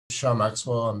Sean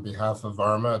Maxwell. On behalf of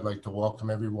ARMA, I'd like to welcome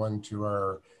everyone to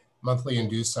our monthly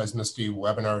Induced Seismicity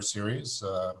webinar series,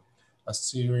 a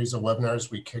series of webinars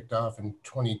we kicked off in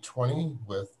 2020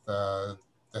 with the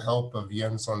help of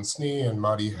Jens Onsny and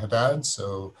Madi Haddad.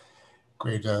 So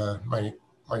great, my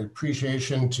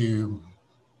appreciation to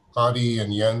Madi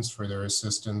and Jens for their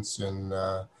assistance in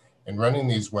running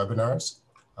these webinars,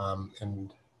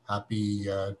 and happy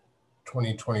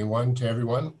 2021 to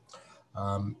everyone.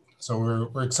 So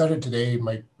we're excited today.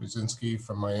 Mike Brudzinski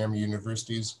from Miami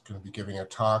University is going to be giving a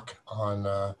talk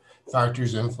on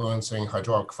factors influencing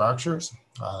hydraulic fractures,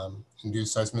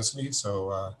 induced seismicity.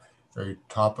 So very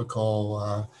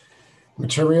topical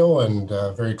material, and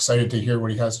very excited to hear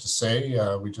what he has to say.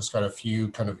 We just got a few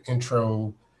kind of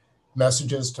intro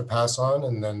messages to pass on,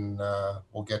 and then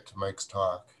we'll get to Mike's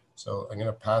talk. So I'm going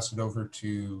to pass it over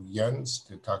to Jens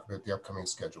to talk about the upcoming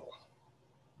schedule.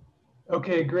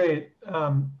 Okay, great.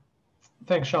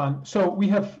 Thanks, Sean. So we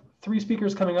have 3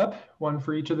 speakers coming up, one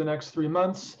for each of the next 3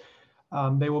 months.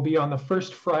 They will be on the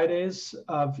first Fridays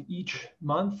of each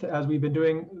month, as we've been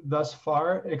doing thus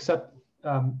far, except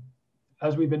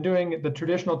as we've been doing, the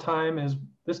traditional time is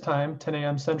this time, 10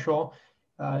 a.m. Central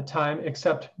time,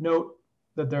 except note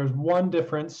that there's one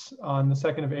difference. On the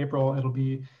 2nd of April, it'll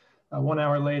be 1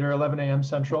 hour later, 11 a.m.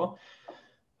 Central.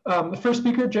 The first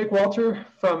speaker, Jake Walter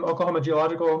from Oklahoma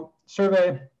Geological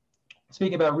Survey,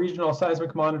 speaking about regional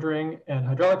seismic monitoring and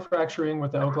hydraulic fracturing,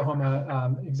 with the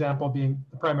Oklahoma example being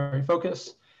the primary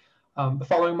focus. The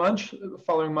following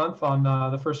month, on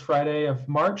the first Friday of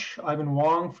March, Ivan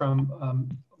Wong from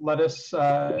Lettuce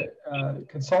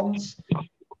Consultants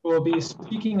will be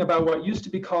speaking about what used to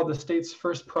be called the state's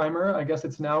first primer. I guess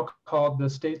it's now called the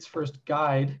state's first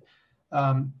guide.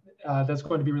 That's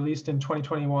going to be released in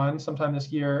 2021, sometime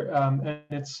this year, and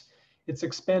it's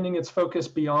expanding its focus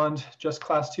beyond just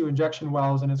class 2 injection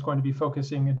wells, and it's going to be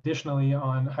focusing additionally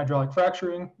on hydraulic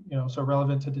fracturing, so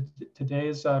relevant to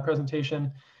today's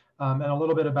presentation, and a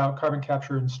little bit about carbon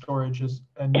capture and storage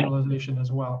and utilization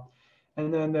as well.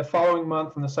 And then the following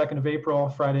month, on the 2nd of April,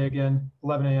 Friday again,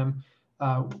 11 a.m.,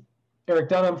 Eric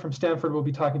Dunham from Stanford will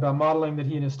be talking about modeling that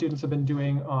he and his students have been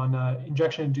doing on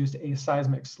injection-induced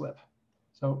aseismic slip.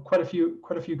 So quite a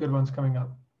few good ones coming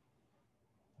up.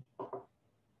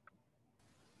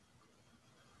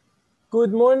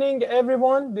 Good morning,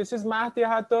 everyone. This is Mahdi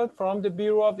Haddad from the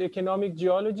Bureau of Economic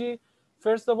Geology.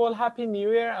 First of all, Happy New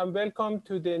Year and welcome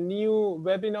to the new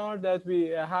webinar that we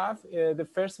have, the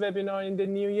first webinar in the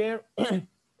new year.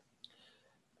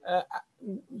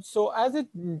 So as a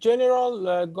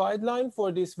general guideline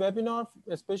for this webinar,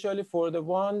 especially for the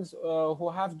ones who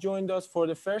have joined us for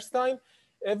the first time,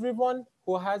 everyone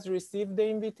who has received the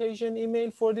invitation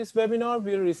email for this webinar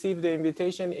will receive the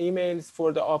invitation emails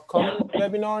for the upcoming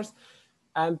webinars.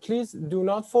 And please do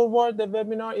not forward the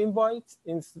webinar invites.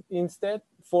 Instead,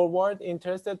 forward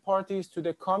interested parties to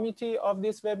the committee of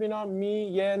this webinar,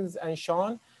 me, Jens, and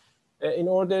Sean, in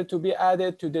order to be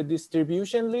added to the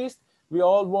distribution list. We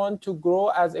all want to grow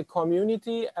as a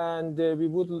community, and we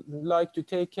would like to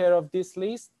take care of this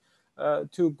list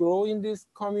to grow in this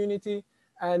community.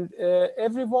 And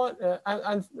everyone,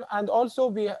 and also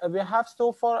we have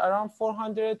so far around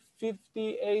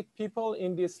 458 people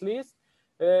in this list.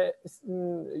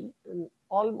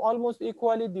 Almost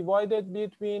equally divided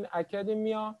between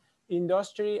academia,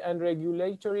 industry, and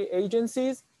regulatory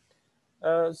agencies.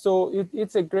 So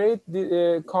it's a great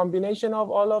combination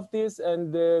of all of this,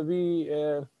 and we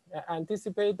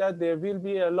anticipate that there will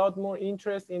be a lot more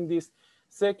interest in these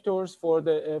sectors for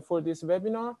this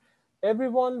webinar.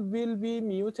 Everyone will be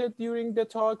muted during the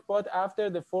talk, but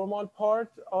after the formal part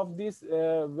of this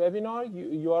webinar,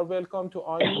 you are welcome to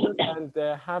unmute and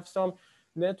have some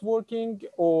networking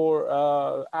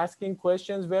or asking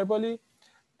questions verbally.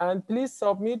 And please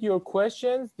submit your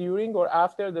questions during or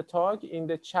after the talk in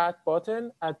the chat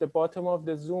button at the bottom of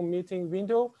the Zoom meeting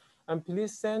window. And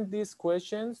please send these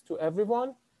questions to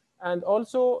everyone. And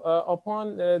also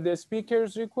upon the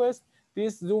speaker's request,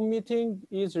 this Zoom meeting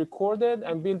is recorded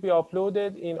and will be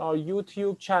uploaded in our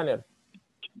YouTube channel.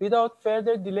 Without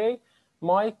further delay,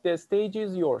 Mike, the stage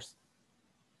is yours.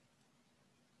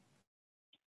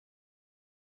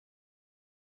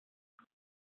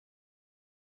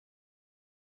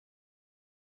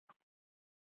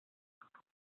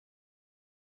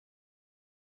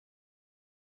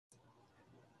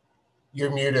 You're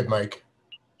muted, Mike.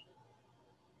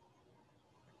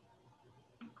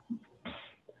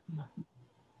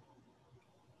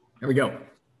 There we go.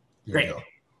 Great.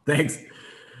 Thanks.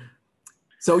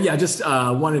 So yeah, just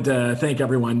wanted to thank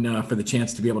everyone for the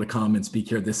chance to be able to come and speak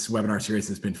here. This webinar series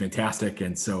has been fantastic.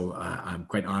 And so I'm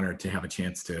quite honored to have a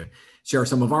chance to share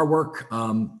some of our work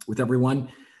with everyone.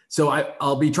 So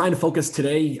I'll be trying to focus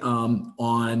today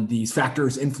on these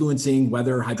factors influencing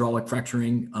whether hydraulic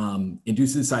fracturing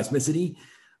induces seismicity.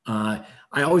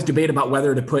 I always debate about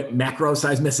whether to put macro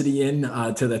seismicity in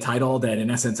to the title, that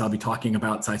in essence, I'll be talking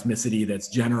about seismicity that's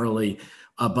generally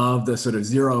above the sort of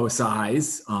zero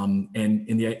size, and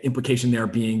the implication there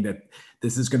being that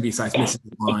this is going to be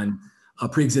seismicity on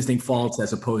pre-existing faults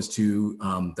as opposed to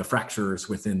the fractures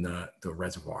within the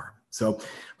reservoir. So,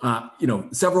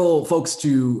 several folks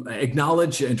to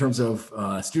acknowledge in terms of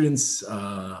students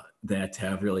that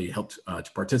have really helped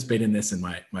to participate in this, and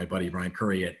my buddy Brian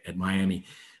Curry at Miami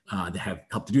that have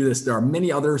helped to do this. There are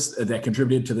many others that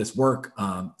contributed to this work.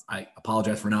 I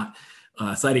apologize for not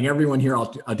citing everyone here.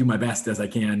 I'll do my best as I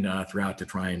can throughout to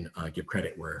try and give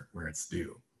credit where it's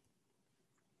due.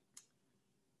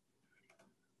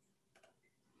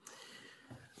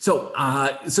 So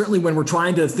certainly when we're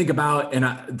trying to think about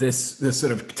this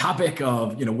sort of topic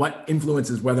of what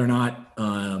influences whether or not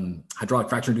hydraulic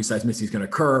fracture-induced seismicity is going to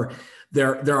occur,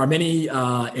 there are many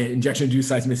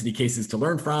injection-induced seismicity cases to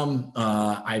learn from.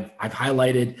 I've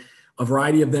highlighted a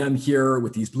variety of them here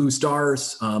with these blue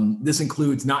stars. This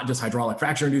includes not just hydraulic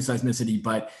fracture-induced seismicity,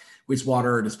 but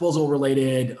wastewater disposal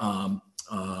related,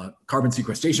 carbon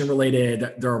sequestration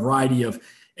related. There are a variety of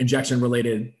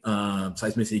injection-related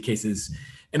seismicity cases.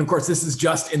 And of course, this is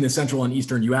just in the central and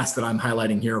eastern US that I'm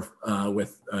highlighting here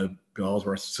with Bill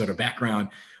Ellsworth's sort of background.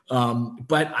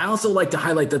 But I also like to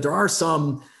highlight that there are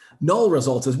some null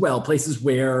results as well, places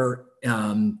where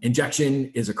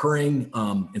injection is occurring,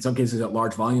 in some cases at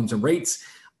large volumes and rates,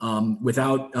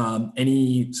 without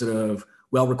any sort of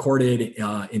well-recorded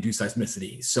induced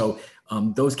seismicity. So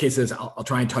those cases I'll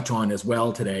try and touch on as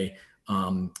well today,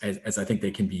 as I think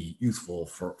they can be useful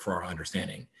for our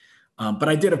understanding. But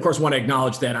I did, of course, want to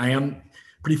acknowledge that I am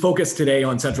pretty focused today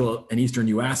on central and eastern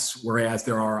US, whereas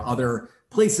there are other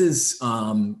places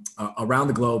around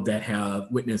the globe that have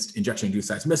witnessed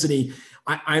injection-induced seismicity.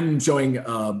 I'm showing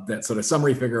that sort of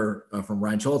summary figure from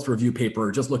Ryan Schultz's review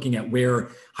paper, just looking at where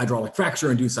hydraulic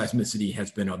fracture-induced seismicity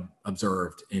has been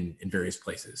observed in various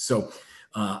places. So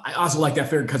I also like that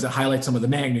figure because it highlights some of the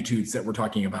magnitudes that we're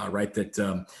talking about, right?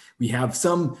 That we have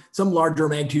some larger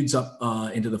magnitudes up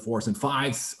into the 4s and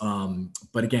 5s,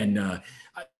 but again,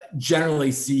 I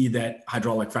generally see that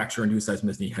hydraulic fracture-induced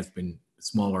seismicity has been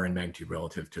smaller in magnitude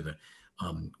relative to the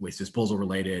waste disposal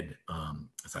related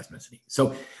seismicity.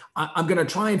 So I'm going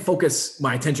to try and focus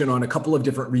my attention on a couple of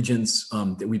different regions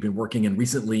that we've been working in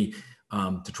recently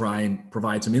to try and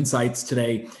provide some insights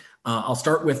today. I'll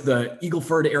start with the Eagle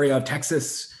Ford area of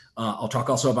Texas. I'll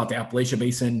talk also about the Appalachia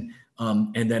Basin,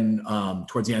 and then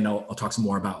towards the end, I'll talk some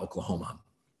more about Oklahoma.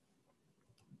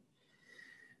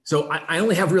 So I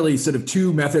only have really sort of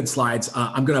 2 method slides.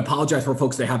 I'm going to apologize for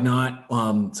folks that have not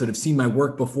sort of seen my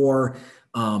work before.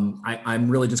 I'm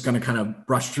really just going to kind of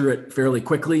brush through it fairly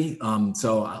quickly.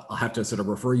 So I'll have to sort of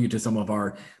refer you to some of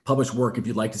our published work if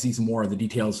you'd like to see some more of the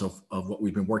details of what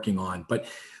we've been working on. But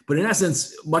in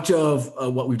essence, much of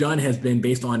what we've done has been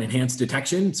based on enhanced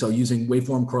detection. So using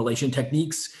waveform correlation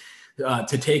techniques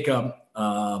to take a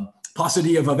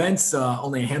paucity of events,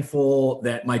 only a handful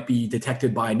that might be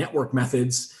detected by network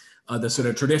methods, the sort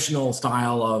of traditional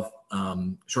style of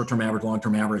short-term average,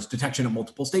 long-term average detection at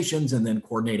multiple stations, and then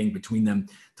coordinating between them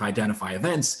to identify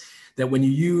events. That when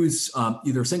you use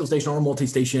either single station or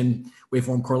multi-station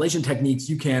waveform correlation techniques,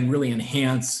 you can really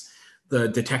enhance the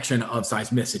detection of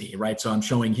seismicity, right? So I'm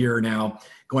showing here now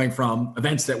going from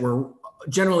events that were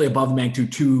generally above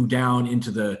magnitude 2 down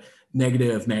into the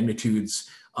negative magnitudes,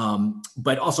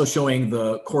 but also showing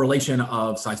the correlation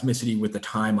of seismicity with the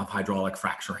time of hydraulic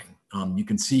fracturing. You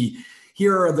can see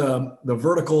here the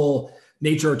vertical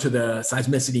nature to the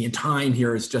seismicity in time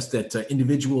here is just that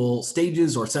individual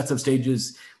stages or sets of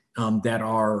stages that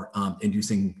are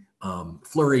inducing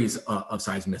flurries of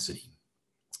seismicity.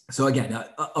 So again,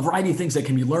 a variety of things that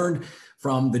can be learned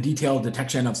from the detailed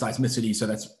detection of seismicity. So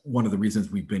that's one of the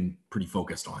reasons we've been pretty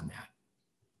focused on that.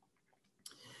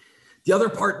 The other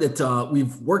part that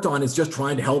we've worked on is just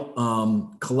trying to help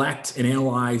collect and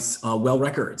analyze well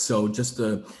records. So just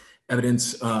the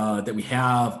evidence that we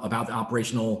have about the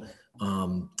operational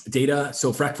data.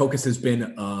 So Frac Focus has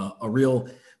been a real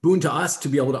boon to us to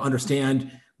be able to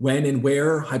understand when and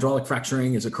where hydraulic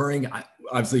fracturing is occurring.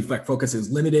 Obviously, Frac Focus is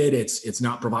limited. It's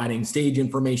not providing stage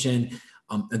information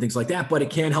and things like that, but it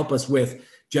can help us with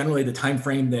generally the time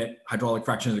frame that hydraulic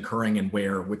fracturing is occurring and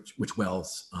which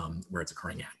wells where it's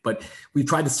occurring at. But we've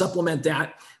tried to supplement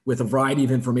that with a variety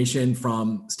of information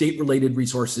from state-related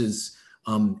resources.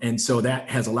 And so that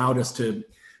has allowed us to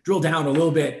drill down a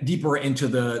little bit deeper into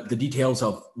the details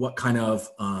of what kind of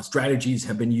strategies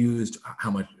have been used,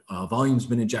 how much volume's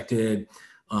been injected,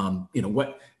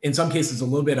 what, in some cases, a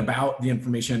little bit about the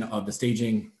information of the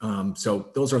staging. So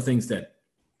those are things that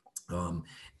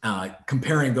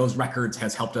comparing those records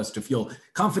has helped us to feel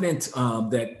confident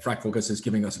that Frac Focus is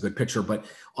giving us a good picture, but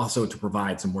also to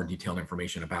provide some more detailed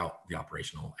information about the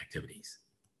operational activities.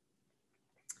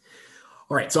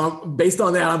 All right, so based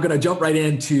on that, I'm going to jump right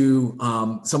into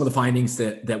some of the findings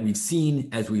that we've seen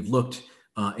as we've looked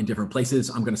in different places.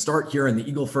 I'm going to start here in the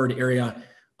Eagle Ford area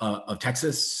of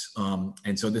Texas.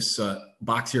 And so this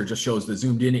box here just shows the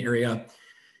zoomed in area.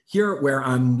 Here where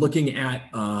I'm looking at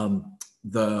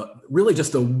really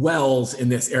just the wells in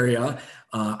this area,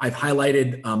 I've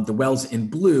highlighted the wells in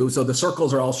blue. So the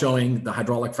circles are all showing the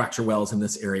hydraulic fracture wells in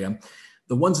this area.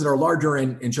 The ones that are larger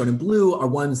and shown in blue are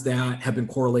ones that have been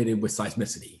correlated with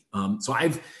seismicity. So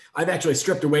I've actually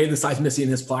stripped away the seismicity in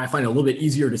this plot. I find it a little bit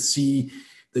easier to see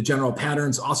the general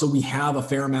patterns. Also, we have a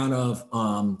fair amount of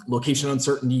location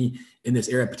uncertainty in this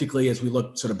area, particularly as we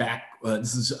look sort of back.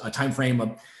 This is a time frame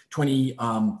of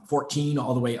 2014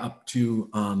 all the way up to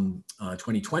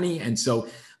 2020. And so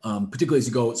particularly as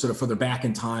you go sort of further back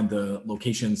in time, the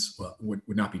locations would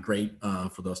not be great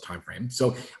for those timeframes.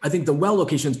 So I think the well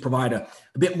locations provide a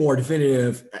bit more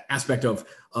definitive aspect of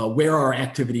where are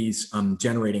activities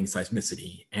generating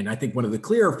seismicity. And I think one of the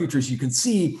clearer features you can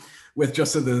see with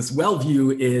just this well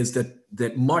view is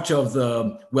that much of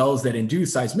the wells that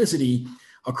induce seismicity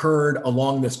occurred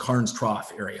along this Carnes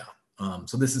Trough area.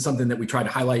 So this is something that we tried to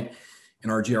highlight in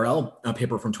our GRL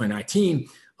paper from 2019.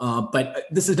 But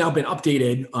this has now been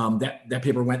updated. That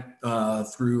paper went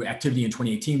through activity in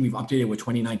 2018. We've updated with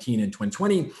 2019 and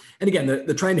 2020. And again,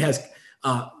 the trend has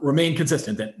remained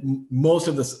consistent that most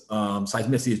of this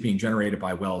seismicity is being generated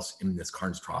by wells in this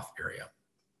Carnes Trough area.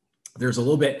 There's a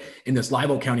little bit in this Live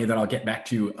Oak County that I'll get back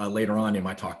to later on in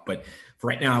my talk. But for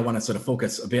right now, I want to sort of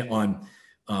focus a bit on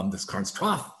this Carnes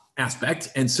Trough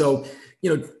aspect. And so,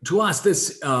 to us,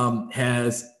 this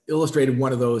has illustrated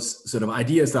one of those sort of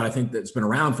ideas that I think that's been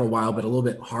around for a while, but a little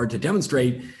bit hard to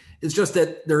demonstrate, is just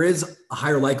that there is a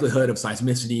higher likelihood of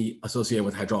seismicity associated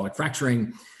with hydraulic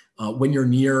fracturing when you're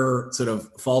near sort of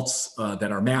faults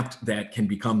that are mapped that can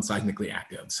become seismically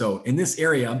active. So in this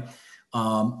area,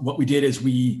 what we did is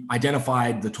we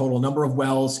identified the total number of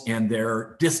wells and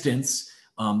their distance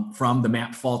from the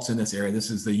mapped faults in this area. This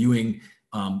is the Ewing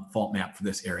fault map for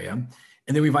this area.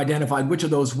 And then we've identified which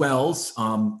of those wells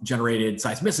generated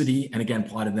seismicity, and again,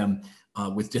 plotted them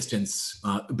with distance,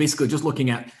 basically just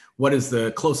looking at what is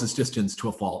the closest distance to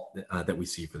a fault that we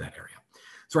see for that area.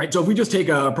 So, right, so if we just take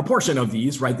a proportion of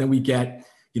these, right, then we get,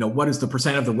 what is the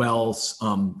percent of the wells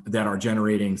that are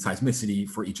generating seismicity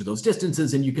for each of those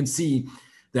distances. And you can see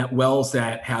that wells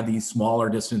that have these smaller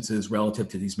distances relative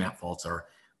to these map faults are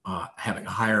having a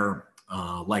higher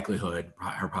likelihood,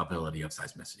 higher probability of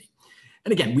seismicity.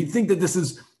 And again, we think that this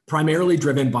is primarily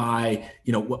driven by,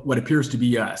 what appears to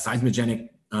be a seismogenic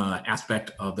aspect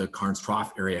of the Carnes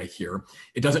Trough area here.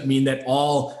 It doesn't mean that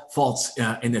all faults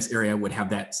in this area would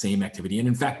have that same activity. And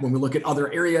in fact, when we look at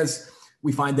other areas,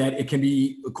 we find that it can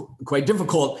be quite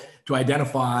difficult to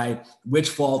identify which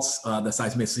faults the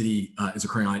seismicity is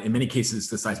occurring on. In many cases,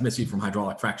 the seismicity from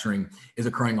hydraulic fracturing is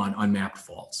occurring on unmapped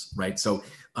faults, right? So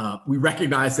we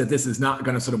recognize that this is not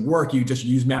going to sort of work. You just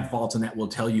use mapped faults and that will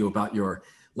tell you about your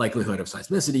likelihood of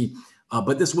seismicity.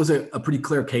 But this was a pretty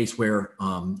clear case where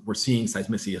we're seeing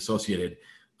seismicity associated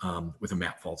with a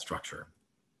mapped fault structure.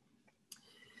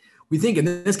 We think in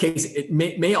this case, it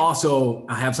may also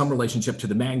have some relationship to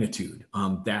the magnitude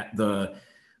that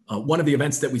one of the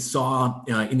events that we saw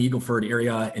in the Eagle Ford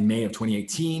area in May of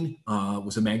 2018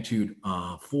 was a magnitude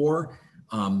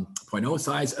 4.0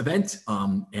 size event.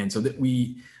 And so that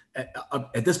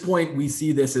at this point, we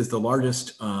see this as the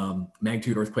largest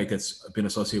magnitude earthquake that's been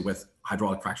associated with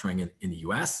hydraulic fracturing in the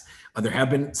US. There have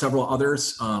been several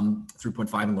others,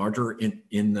 3.5 and larger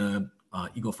in the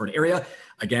Eagle Ford area,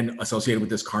 again, associated with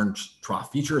this Carnes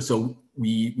Trough feature. So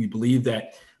we believe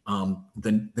that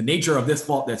the nature of this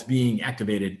fault that's being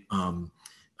activated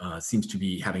seems to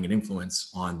be having an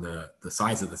influence on the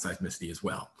size of the seismicity as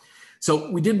well. So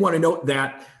we did want to note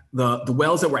that the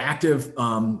wells that were active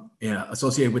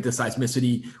associated with the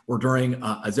seismicity were during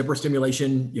a zipper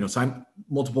stimulation,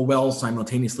 multiple wells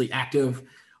simultaneously active,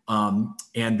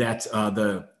 and that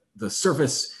the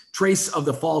surface trace of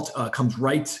the fault comes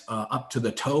right up to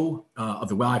the toe of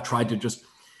the well. I've tried to just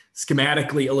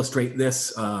schematically illustrate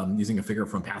this using a figure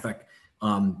from Pathak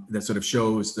that sort of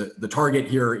shows the target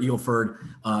here,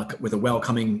 Eagleford, with a well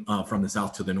coming from the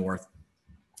south to the north,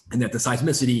 and that the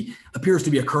seismicity appears to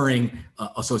be occurring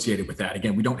associated with that.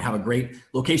 Again, we don't have a great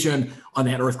location on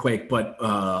that earthquake, but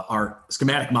our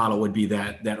schematic model would be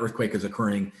that that earthquake is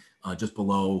occurring just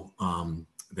below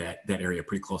that area,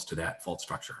 pretty close to that fault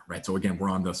structure, right? So again, we're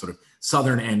on the sort of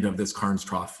southern end of this Carnes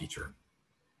Trough feature.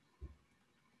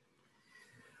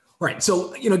 All right,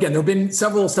 so again, there have been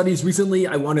several studies recently.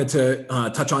 I wanted to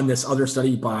touch on this other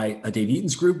study by Dave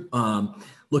Eaton's group,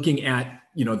 looking at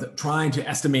trying to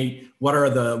estimate what are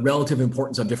the relative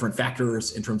importance of different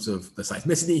factors in terms of the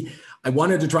seismicity. I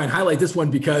wanted to try and highlight this one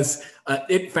because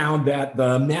it found that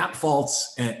the map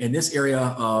faults in this area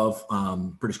of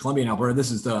British Columbia and Alberta,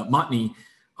 this is the Montney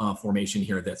formation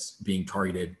here that's being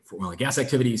targeted for oil and gas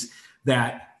activities,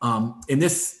 that in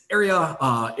this area,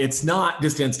 it's not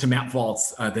distance to map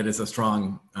faults that is a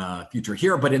strong feature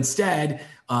here, but instead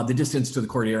the distance to the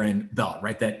Cordilleran belt,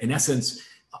 right? That in essence,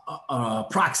 a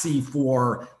proxy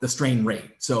for the strain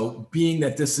rate. So being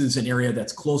that this is an area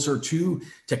that's closer to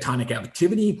tectonic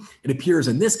activity, it appears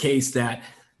in this case that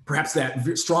perhaps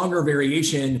that stronger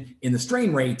variation in the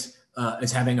strain rate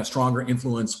is having a stronger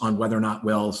influence on whether or not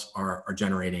wells are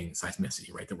generating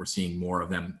seismicity, right? That we're seeing more of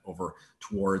them over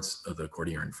towards the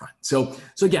Cordilleran front. So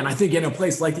again, I think in a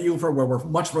place like the Eagleford, where we're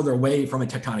much further away from a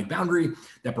tectonic boundary,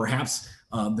 that perhaps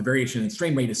the variation in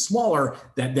strain rate is smaller,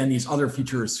 that then these other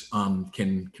features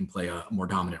can play a more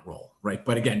dominant role, right?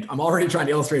 But again, I'm already trying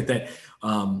to illustrate that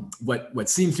what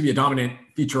seems to be a dominant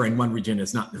feature in one region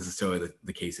is not necessarily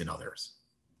the case in others.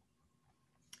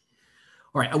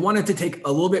 All right, I wanted to take a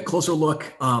little bit closer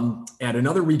look at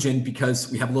another region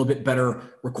because we have a little bit better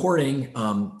recording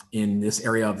in this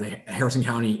area of the Harrison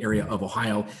County area of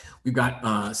Ohio. We've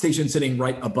got stations sitting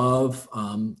right above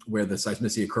where the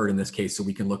seismicity occurred in this case, so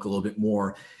we can look a little bit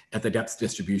more at the depth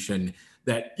distribution.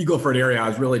 That Eagleford area, I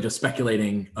was really just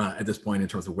speculating at this point in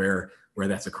terms of where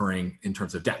that's occurring in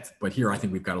terms of depth. But here I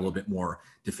think we've got a little bit more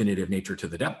definitive nature to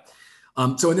the depth.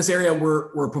 So in this area,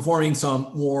 we're performing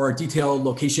some more detailed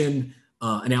location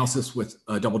analysis with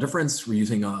double difference. We're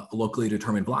using a locally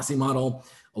determined velocity model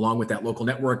along with that local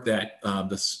network that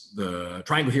the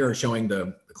triangle here is showing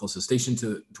the closest station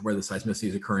to where the seismicity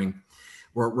is occurring.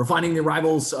 We're refining the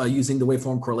arrivals using the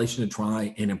waveform correlation to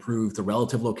try and improve the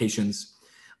relative locations.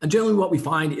 And generally what we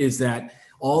find is that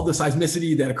all the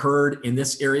seismicity that occurred in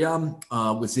this area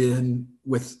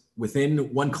was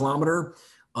within 1 kilometer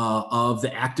of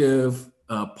the active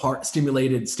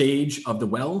stimulated stage of the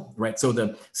well, right? So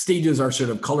the stages are sort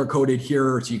of color coded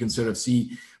here, so you can sort of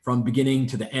see from beginning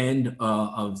to the end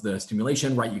of the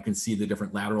stimulation, right? You can see the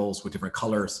different laterals with different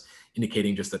colors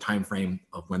indicating just the time frame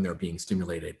of when they're being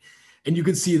stimulated. And you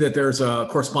can see that there's a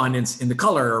correspondence in the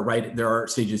color, right? There are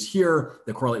stages here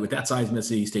that correlate with that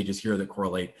seismicity, stages here that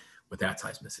correlate with that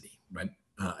seismicity, right?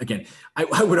 Again,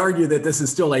 I would argue that this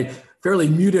is still a fairly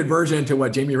muted version to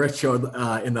what Jamie Rich showed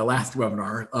in the last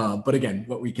webinar. But again,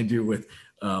 what we can do with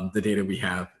the data we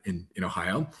have in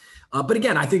Ohio. But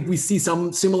again, I think we see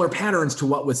some similar patterns to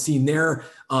what was seen there,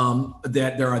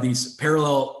 that there are these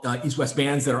parallel east-west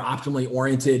bands that are optimally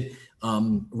oriented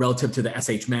relative to the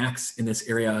SH max in this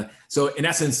area. So in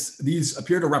essence, these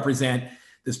appear to represent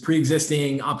this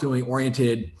pre-existing optimally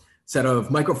oriented set of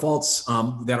microfaults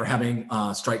that are having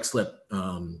strike slip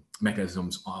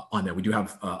mechanisms on there. We do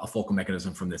have a focal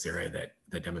mechanism from this area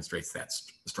that demonstrates that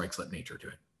strike slip nature to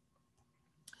it.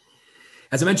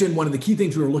 As I mentioned, one of the key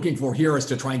things we were looking for here is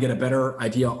to try and get a better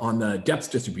idea on the depth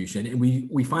distribution. And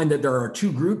we find that there are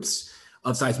 2 groups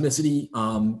of seismicity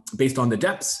based on the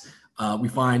depths. We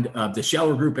find the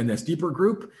shallower group and this deeper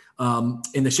group.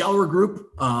 In the shallower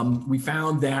group, we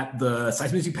found that the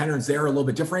seismicity patterns there are a little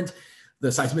bit different. The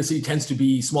seismicity tends to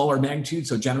be smaller magnitude,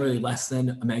 so generally less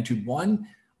than a magnitude 1.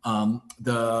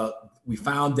 We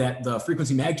found that the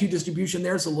frequency magnitude distribution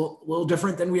there is a little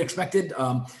different than we expected.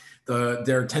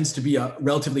 There tends to be a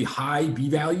relatively high B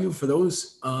value for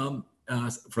those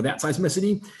for that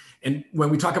seismicity. And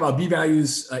when we talk about B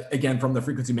values, again, from the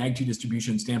frequency magnitude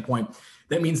distribution standpoint,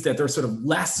 that means that there's sort of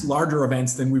less larger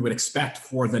events than we would expect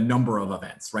for the number of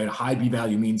events, right? A high B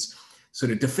value means sort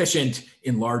of deficient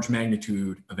in large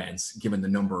magnitude events, given the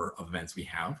number of events we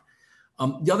have.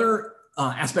 The other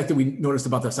aspect that we noticed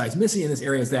about the seismicity in this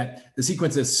area is that the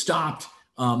sequences stopped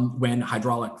when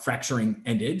hydraulic fracturing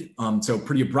ended. So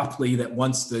pretty abruptly, that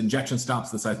once the injection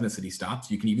stops, the seismicity stops.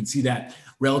 You can even see that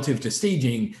relative to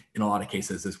staging in a lot of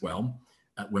cases as well,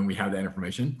 when we have that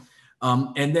information.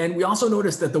 And then we also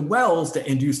noticed that the wells that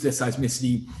induce this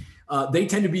seismicity, they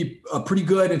tend to be pretty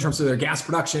good in terms of their gas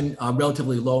production,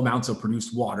 relatively low amounts of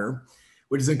produced water.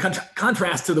 which is in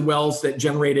contrast to the wells that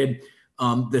generated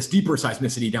this deeper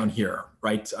seismicity down here,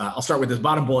 right? I'll start with this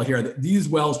bottom bullet here. These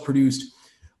wells produced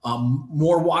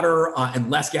more water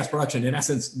and less gas production, in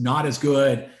essence, not as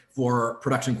good for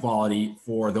production quality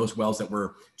for those wells that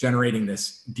were generating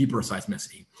this deeper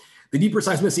seismicity. The deeper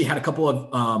seismicity had a couple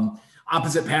of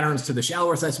opposite patterns to the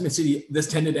shallower seismicity. This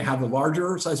tended to have the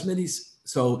larger seismicities.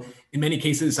 So in many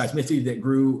cases, seismicity that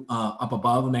grew up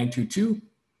above a magnitude 2.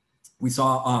 We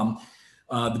saw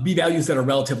the B values that are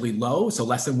relatively low, so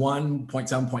less than 1,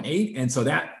 0.7, 0.8. And so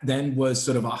that then was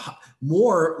sort of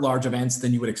more large events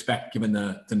than you would expect given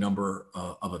the number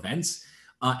of events.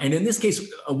 And in this case,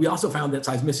 we also found that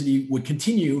seismicity would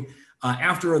continue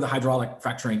after the hydraulic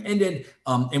fracturing ended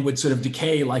and would sort of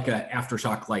decay like an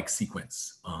aftershock-like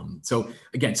sequence. So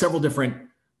again, several different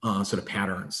sort of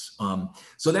patterns.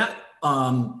 So that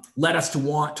led us to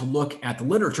want to look at the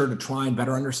literature to try and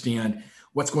better understand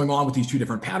what's going on with these two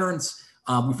different patterns.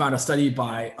 We found a study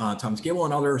by Thomas Gable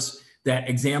and others that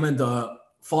examined the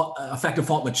effective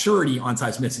fault maturity on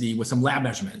seismicity with some lab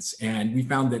measurements. And we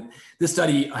found that this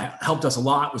study helped us a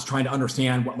lot, was trying to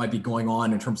understand what might be going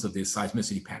on in terms of these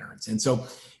seismicity patterns. And so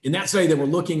in that study, they were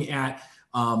looking at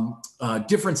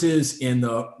differences in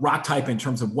the rock type in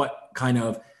terms of what kind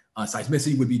of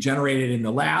seismicity would be generated in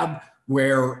the lab,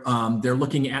 where they're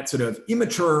looking at sort of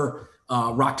immature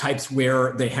rock types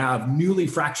where they have newly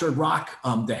fractured rock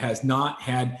that has not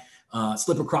had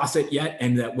slip across it yet,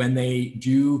 and that when they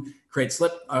do create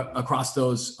slip across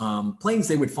those planes,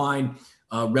 they would find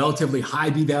relatively high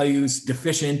B values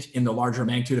deficient in the larger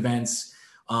magnitude events,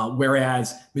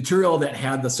 whereas material that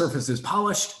had the surfaces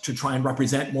polished to try and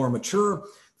represent more mature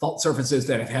fault surfaces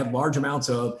that have had large amounts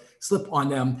of slip on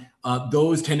them,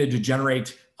 those tended to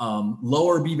generate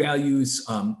lower B values,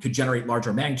 could generate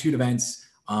larger magnitude events.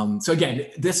 So again,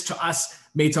 this to us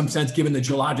made some sense given the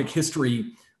geologic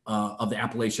history of the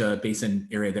Appalachia Basin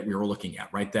area that we were looking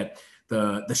at, right? That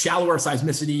the shallower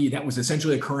seismicity that was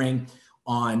essentially occurring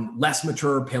on less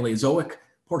mature Paleozoic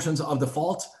portions of the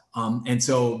fault. And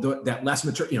so that less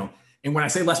mature, and when I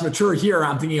say less mature here,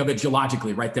 I'm thinking of it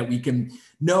geologically, right? That we can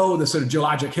know the sort of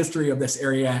geologic history of this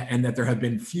area and that there have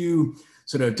been few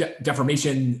sort of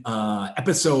deformation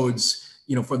episodes,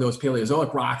 for those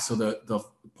Paleozoic rocks. So the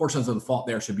portions of the fault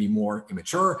there should be more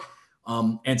immature.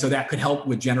 And so that could help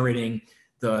with generating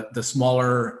the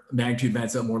smaller magnitude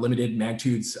events, more limited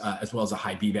magnitudes, as well as the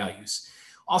high B values.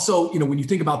 Also, when you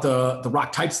think about the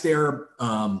rock types there,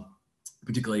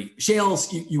 particularly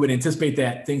shales, you would anticipate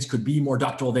that things could be more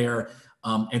ductile there.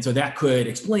 And so that could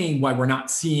explain why we're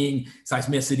not seeing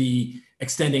seismicity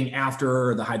extending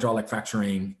after the hydraulic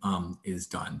fracturing is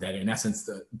done. That in essence,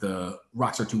 the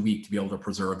rocks are too weak to be able to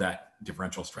preserve that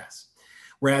differential stress.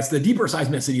 Whereas the deeper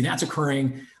seismicity, that's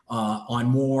occurring on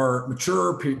more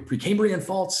mature Precambrian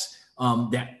faults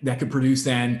that could produce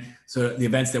then the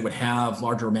events that would have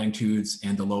larger magnitudes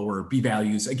and the lower B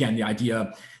values. Again, the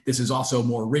idea, this is also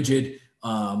more rigid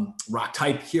rock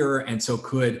type here, and so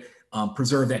could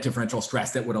preserve that differential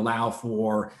stress that would allow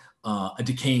for a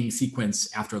decaying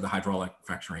sequence after the hydraulic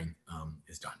fracturing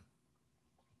is done.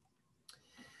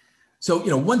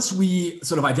 So, once we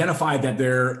sort of identified that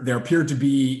there appeared to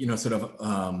be, sort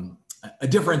of a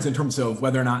difference in terms of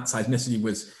whether or not seismicity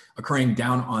was occurring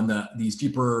down on these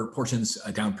deeper portions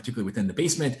down, particularly within the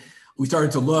basement, we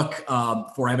started to look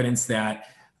for evidence that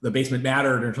the basement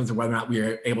mattered in terms of whether or not we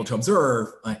were able to observe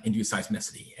induced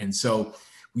seismicity. And so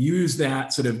we used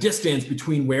that sort of distance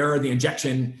between where the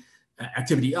injection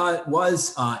activity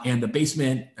was and the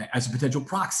basement as a potential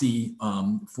proxy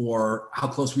for how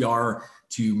close we are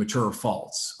to mature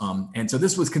faults. And so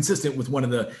this was consistent with one of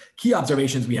the key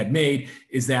observations we had made,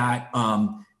 is that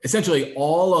essentially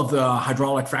all of the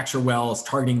hydraulic fracture wells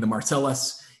targeting the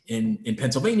Marcellus in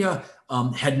Pennsylvania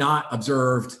had not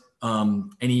observed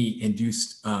any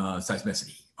induced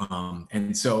seismicity.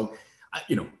 And so,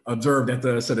 observed at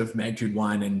the sort of magnitude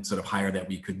 1 and sort of higher that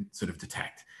we could sort of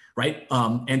detect. Right.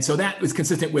 And so that was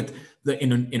consistent with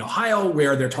in Ohio,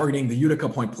 where they're targeting the Utica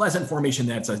Point Pleasant formation.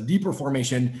 That's a deeper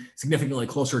formation, significantly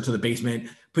closer to the basement,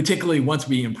 particularly once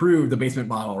we improved the basement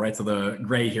model. Right. So the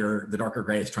gray here, the darker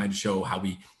gray, is trying to show how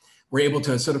we were able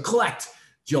to sort of collect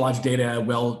geologic data,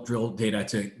 well drilled data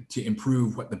to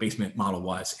improve what the basement model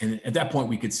was. And at that point,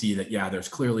 we could see that, yeah, there's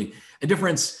clearly a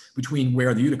difference between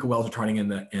where the Utica wells are targeting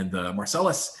in the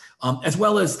Marcellus, as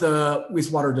well as the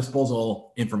wastewater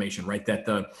disposal information, right? That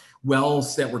the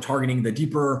wells that were targeting the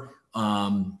deeper,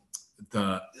 and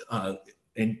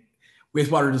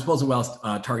wastewater disposal wells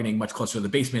targeting much closer to the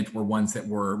basement were ones that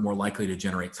were more likely to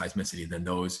generate seismicity than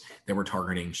those that were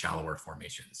targeting shallower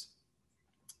formations.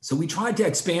 So we tried to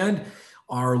expand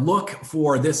our look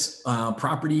for this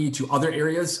property to other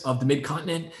areas of the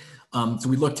mid-continent. So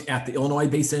we looked at the Illinois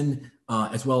Basin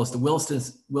as well as the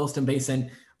Williston Basin.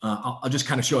 I'll just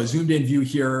kind of show a zoomed in view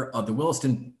here of the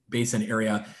Williston Basin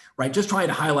area, right? Just trying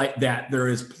to highlight that there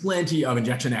is plenty of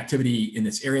injection activity in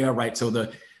this area, right? So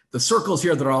the circles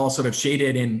here that are all sort of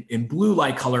shaded in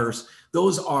blue-like colors,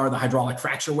 those are the hydraulic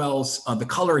fracture wells. The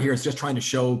color here is just trying to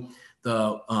show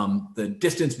the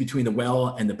distance between the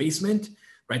well and the basement,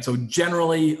 right? So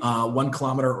generally 1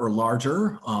 kilometer or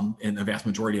larger in the vast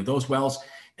majority of those wells.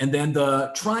 And then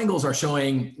the triangles are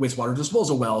showing wastewater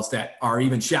disposal wells that are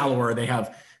even shallower. They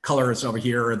have colors over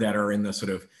here that are in the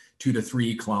sort of 2 to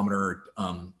 3 kilometer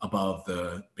above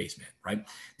the basement, right?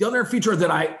 The other feature that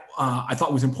I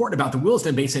thought was important about the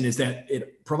Williston Basin is that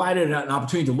it provided an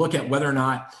opportunity to look at whether or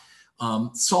not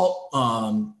salt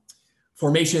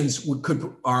formations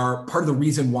are part of the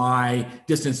reason why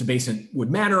distance to basement would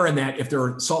matter, and that if there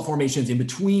are salt formations in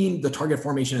between the target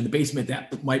formation and the basement,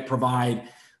 that might provide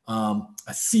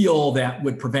a seal that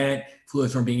would prevent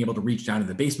fluids from being able to reach down to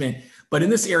the basement. But in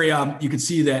this area, you can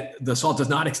see that the salt does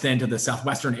not extend to the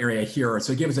southwestern area here.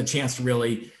 So it gives us a chance to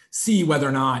really see whether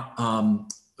or not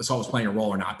the salt was playing a role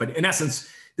or not. But in essence,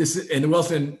 this in the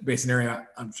Williston Basin area,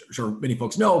 I'm sure many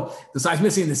folks know, the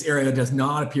seismicity in this area does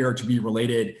not appear to be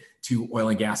related to oil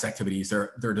and gas activities.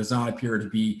 There does not appear to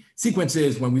be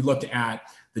sequences when we looked at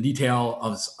the detail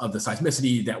of the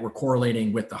seismicity that were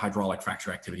correlating with the hydraulic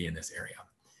fracture activity in this area.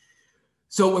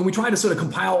 So when we try to sort of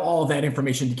compile all of that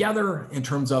information together in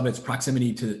terms of its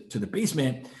proximity to the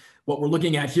basement, what we're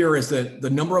looking at here is the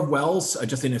number of wells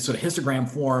just in a sort of histogram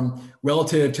form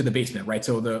relative to the basement, right?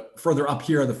 So the further up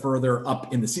here, the further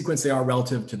up in the sequence they are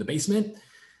relative to the basement,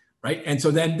 right? And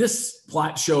so then this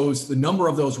plot shows the number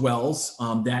of those wells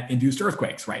that induced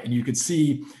earthquakes, right? And you could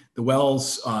see the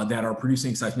wells that are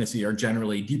producing seismicity are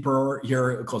generally deeper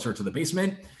here, closer to the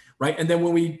basement, right? And then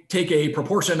when we take a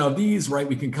proportion of these, right,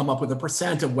 we can come up with a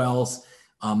percent of wells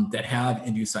that have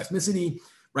induced seismicity,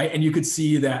 right? And you could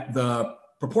see that the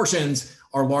proportions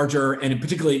are larger and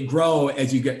particularly grow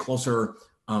as you get closer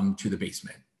to the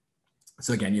basement.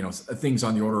 So again, you know, things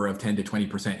on the order of 10 to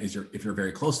 20% is if you're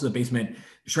very close to the basement,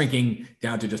 shrinking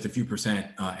down to just a few percent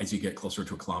as you get closer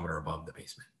to a kilometer above the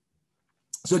basement.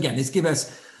 So again, this gives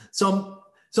us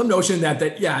some notion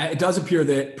that yeah, it does appear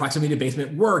that proximity to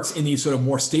basement works in these sort of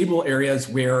more stable areas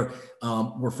where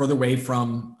we're further away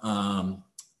from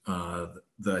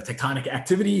the tectonic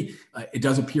activity. It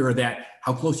does appear that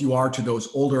how close you are to those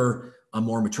older,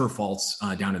 more mature faults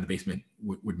down in the basement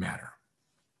would matter.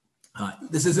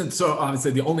 This isn't so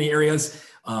obviously the only areas.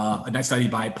 A nice study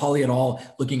by Pauly et al.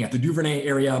 Looking at the Duvernay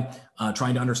area,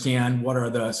 trying to understand what are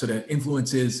the sort of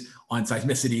influences on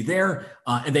seismicity there.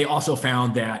 And they also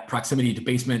found that proximity to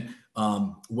basement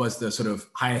was the sort of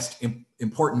highest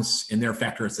importance in their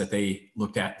factors that they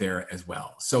looked at there as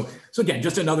well. So again,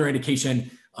 just another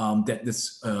indication that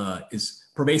this is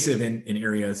pervasive in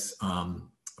areas,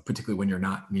 particularly when you're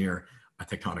not near a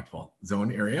tectonic fault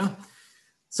zone area.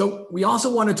 So we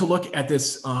also wanted to look at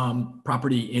this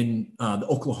property in the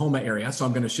Oklahoma area. So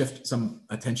I'm going to shift some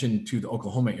attention to the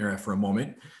Oklahoma area for a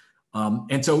moment.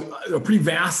 And so a pretty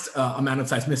vast amount of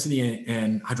seismicity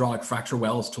and hydraulic fracture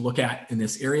wells to look at in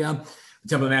this area.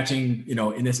 The template matching, you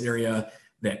know, in this area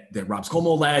that Rob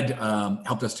Scomo led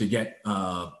helped us to get,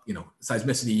 you know,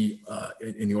 seismicity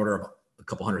in the order of a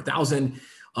couple 100,000.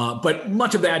 But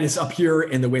much of that is up here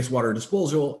in the wastewater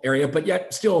disposal area, but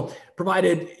yet still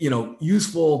provided, you know,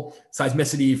 useful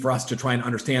seismicity for us to try and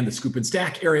understand the scoop and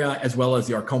stack area as well as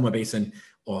the Arkoma Basin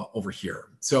over here.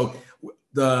 So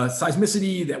the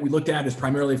seismicity that we looked at is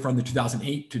primarily from the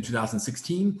 2008 to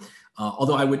 2016.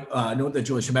 Although I would note that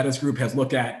Julia Shemetta's group has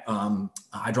looked at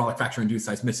hydraulic fracture-induced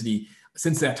seismicity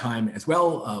since that time as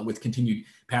well, with continued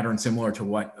patterns similar to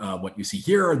what you see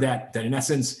here, that in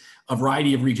essence, a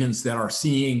variety of regions that are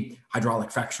seeing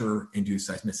hydraulic fracture-induced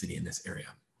seismicity in this area.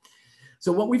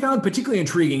 So what we found particularly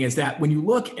intriguing is that when you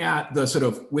look at the sort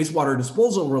of wastewater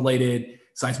disposal related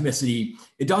seismicity,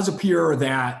 it does appear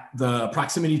that the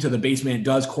proximity to the basement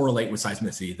does correlate with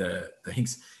seismicity. The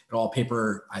Hinks et al.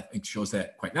 Paper, I think, shows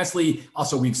that quite nicely.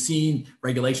 Also, we've seen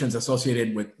regulations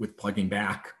associated with plugging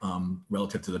back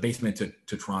relative to the basement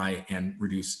to try and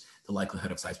reduce the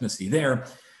likelihood of seismicity there.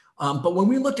 But when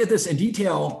we looked at this in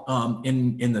detail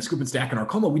in the scoop and stack and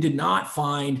Arkoma, we did not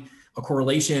find a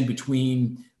correlation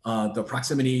between the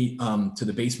proximity to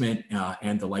the basement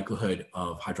and the likelihood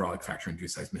of hydraulic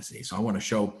fracture-induced seismicity. So I want to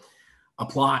show a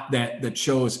plot that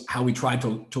shows how we tried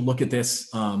to look at this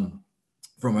from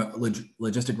a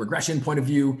logistic regression point of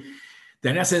view.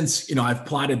 That in essence, you know, I've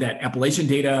plotted that Appalachian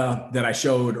data that I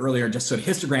showed earlier, just sort of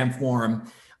histogram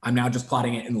form, I'm now just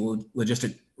plotting it in the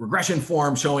logistic regression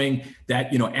form, showing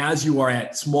that, as you are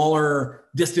at smaller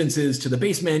distances to the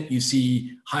basement, you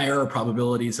see higher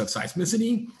probabilities of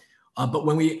seismicity. But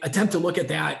when we attempt to look at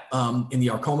that in the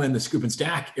ARMA and the scoop and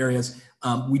stack areas,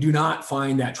 we do not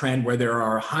find that trend where there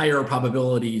are higher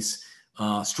probabilities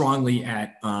strongly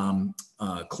at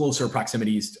closer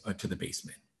proximities to the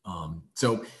basement.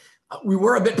 So we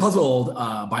were a bit puzzled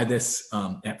by this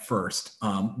at first.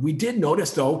 We did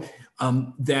notice, though,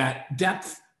 that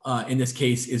depth in this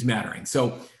case is mattering.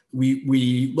 So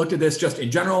we looked at this just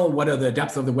in general. What are the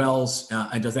depth of the wells,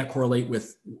 and does that correlate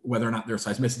with whether or not there's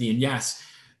seismicity? And yes,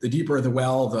 the deeper the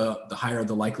well, the higher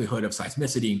the likelihood of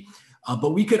seismicity.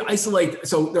 But we could isolate,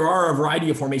 so there are a variety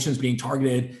of formations being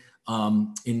targeted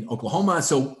in Oklahoma.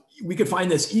 So we could find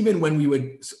this even when we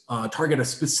would target a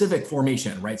specific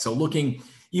formation, right? So looking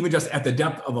even just at the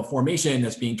depth of a formation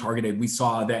that's being targeted, we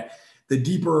saw that the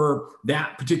deeper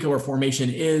that particular formation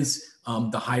is,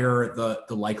 the higher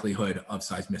the likelihood of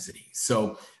seismicity.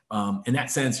 So in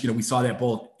that sense, we saw that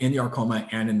both in the ARMA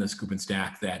and in the scoop and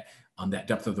stack, that that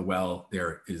depth of the well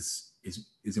there is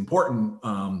important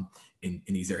in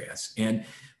these areas. And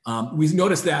we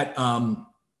noticed that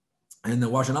in the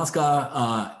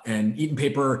Wojnowska and Eaton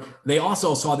paper, they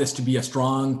also saw this to be a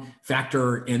strong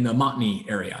factor in the Montney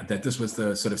area, that this was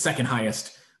the sort of second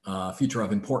highest feature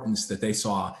of importance that they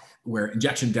saw, where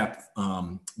injection depth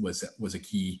was a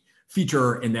key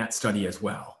feature in that study as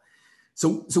well.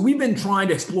 So we've been trying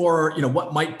to explore,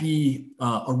 what might be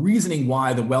a reasoning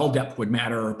why the well depth would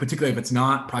matter, particularly if it's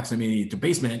not proximity to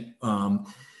basement.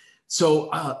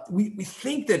 So we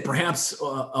think that perhaps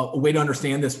a way to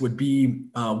understand this would be,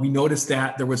 we noticed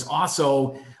that there was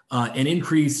also an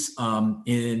increase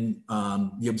in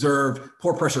the observed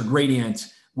pore pressure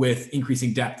gradient with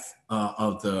increasing depth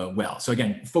of the well. So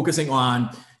again, focusing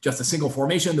on just a single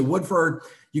formation, the Woodford,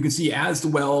 you can see as the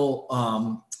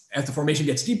well, as the formation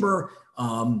gets deeper,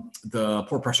 the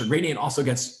pore pressure gradient also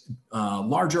gets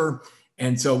larger.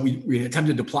 And so we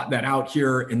attempted to plot that out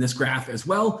here in this graph as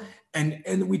well.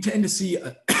 And we tend to see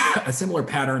a similar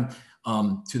pattern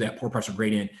to that pore pressure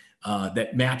gradient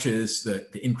that matches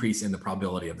the increase in the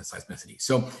probability of the seismicity.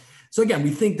 So again,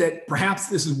 we think that perhaps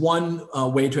this is one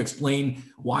way to explain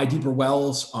why deeper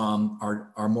wells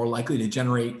are more likely to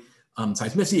generate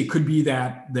seismicity. It could be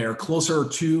that they're closer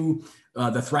to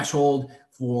the threshold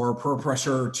for pore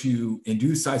pressure to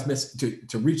induce seismicity,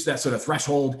 to reach that sort of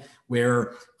threshold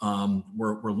where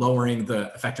we're lowering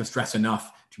the effective stress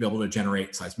enough to be able to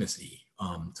generate seismicity.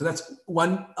 So that's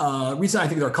one reason. I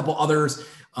think there are a couple others.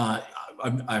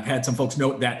 I've had some folks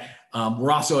note that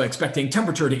we're also expecting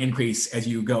temperature to increase as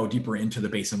you go deeper into the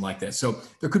basin like this. So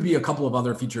there could be a couple of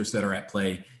other features that are at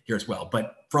play here as well.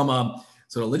 But from a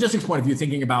sort of logistics point of view,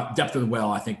 thinking about depth of the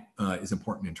well, I think is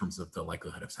important in terms of the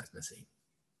likelihood of seismicity.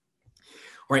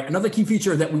 All right, another key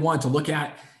feature that we wanted to look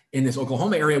at in this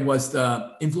Oklahoma area was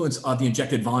the influence of the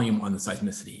injected volume on the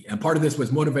seismicity. And part of this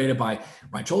was motivated by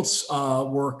Ryan Schultz's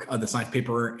work. The science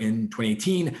paper in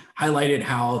 2018 highlighted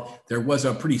how there was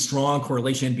a pretty strong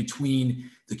correlation between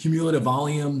the cumulative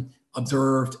volume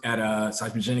observed at a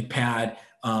seismogenic pad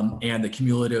and the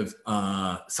cumulative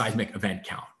seismic event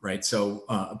count, right? So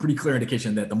a pretty clear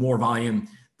indication that the more volume,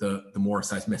 the more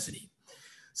seismicity.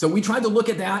 So we tried to look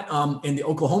at that in the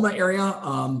Oklahoma area,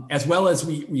 as well as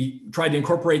we tried to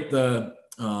incorporate the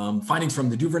findings from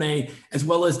the Duvernay, as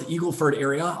well as the Eagle Ford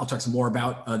area. I'll talk some more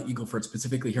about the Eagle Ford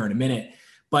specifically here in a minute.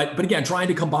 But again, trying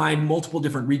to combine multiple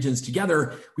different regions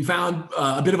together, we found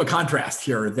a bit of a contrast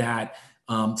here that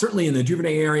certainly in the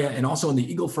Duvernay area and also in the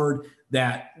Eagle Ford,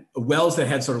 that wells that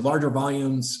had sort of larger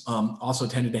volumes also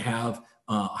tended to have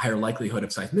a higher likelihood of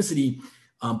seismicity.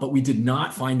 But we did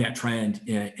not find that trend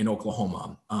in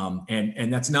Oklahoma.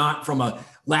 And that's not from a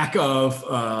lack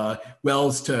of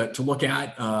wells to look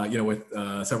at, with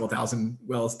several thousand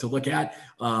wells to look at.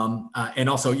 And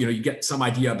also, you get some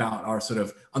idea about our sort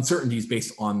of uncertainties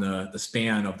based on the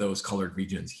span of those colored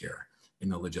regions here in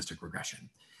the logistic regression.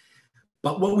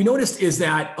 But what we noticed is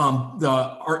that the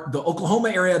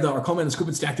Oklahoma area, the ARMA and the scoop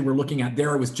and stack that we're looking at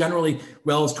there was generally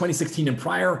wells 2016 and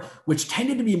prior, which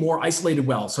tended to be more isolated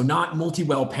wells, so not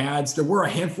multi-well pads. There were a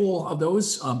handful of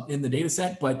those in the data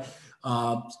set, but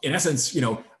in essence,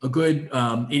 a good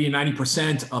 80 to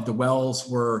 90% of the wells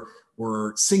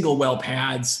were single well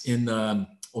pads in the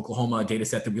Oklahoma data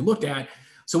set that we looked at.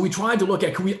 So we tried to look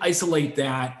at, could we isolate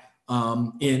that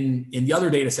in the other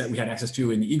data set we had access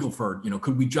to in the Eagle Ford?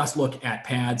 Could we just look at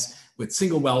pads with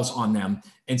single wells on them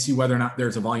and see whether or not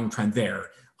there's a volume trend there?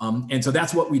 And so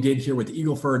that's what we did here with the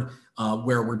Eagle Ford,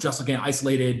 where we're just looking at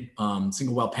isolated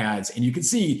single well pads. And you can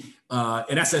see,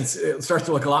 in essence, it starts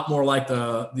to look a lot more like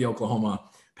the Oklahoma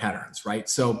patterns, right?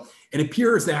 So it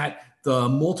appears that the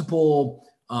multiple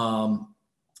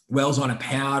wells on a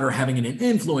pad are having an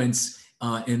influence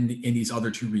in these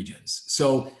other two regions.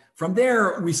 So from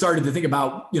there, we started to think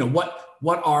about,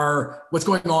 what's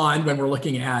going on when we're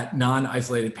looking at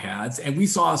non-isolated pads. And we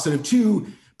saw sort of two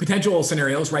potential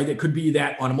scenarios, right? That could be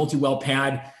that on a multi-well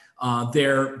pad,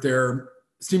 they're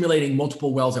stimulating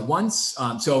multiple wells at once.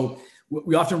 So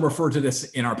we often refer to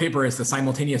this in our paper as the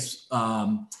simultaneous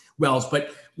wells,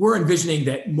 but we're envisioning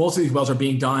that most of these wells are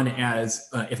being done as,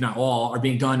 if not all, are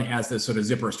being done as the sort of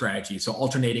zipper strategy. So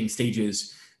alternating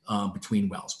stages between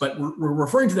wells, but we're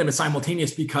referring to them as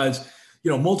simultaneous because,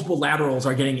 multiple laterals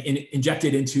are getting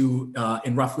injected into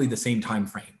in roughly the same time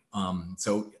frame.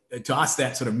 So to us,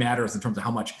 that sort of matters in terms of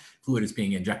how much fluid is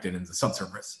being injected into the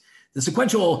subsurface. The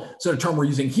sequential sort of term we're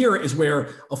using here is where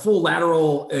a full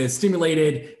lateral is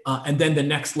stimulated and then the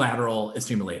next lateral is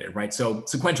stimulated, right? So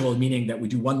sequential meaning that we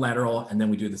do one lateral and then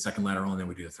we do the second lateral and then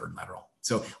we do the third lateral.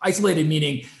 So isolated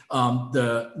meaning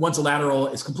once a lateral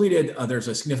is completed, there's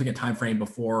a significant time frame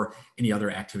before any other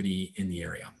activity in the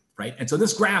area, right? And so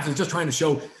this graph is just trying to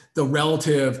show the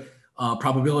relative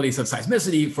probabilities of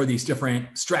seismicity for these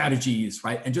different strategies,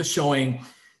 right? And just showing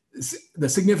the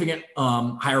significant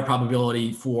higher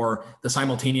probability for the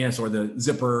simultaneous or the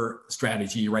zipper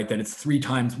strategy, right? That it's 3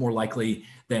 times more likely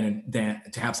than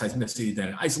to have seismicity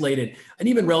than isolated, and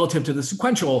even relative to the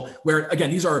sequential, where again,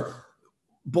 these are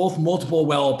both multiple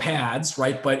well pads,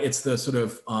 right? But it's the sort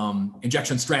of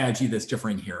injection strategy that's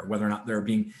differing here, whether or not they're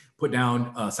being put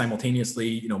down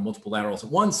simultaneously, multiple laterals at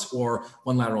once, or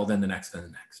one lateral, then the next, then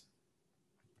the next.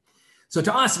 So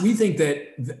to us, we think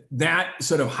that that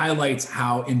sort of highlights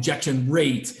how injection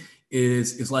rate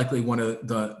is likely one of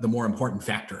the more important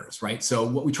factors, right? So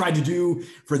what we tried to do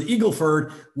for the Eagle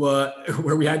Ford,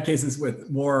 where we had cases with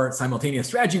more simultaneous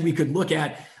strategy, we could look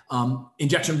at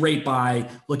injection rate by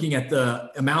looking at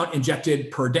the amount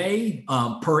injected per day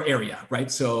per area, right?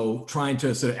 So trying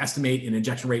to sort of estimate an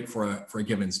injection rate for a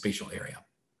given spatial area.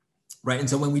 Right, and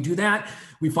so when we do that,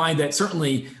 we find that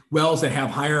certainly wells that have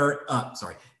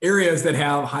areas that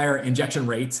have higher injection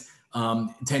rates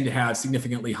tend to have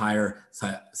significantly higher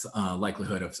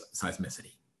likelihood of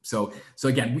seismicity. So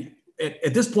again,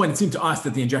 at this point, it seemed to us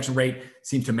that the injection rate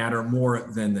seemed to matter more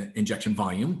than the injection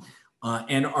volume.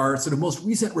 And our sort of most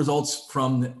recent results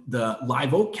from the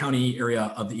Live Oak County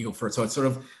area of the Eagle Ford, so it's sort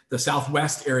of the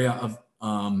southwest area of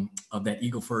that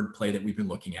Eagle Ford play that we've been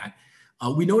looking at.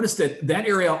 We noticed that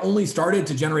area only started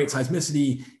to generate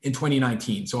seismicity in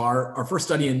 2019. So our first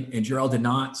study in GRL did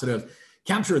not sort of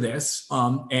capture this,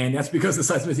 and that's because the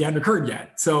seismicity hadn't occurred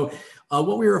yet. So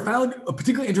what we found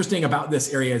particularly interesting about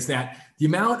this area is that the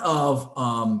amount of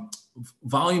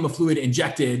volume of fluid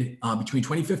injected between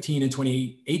 2015 and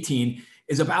 2018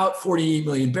 is about 40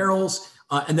 million barrels,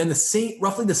 and then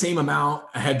roughly the same amount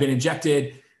had been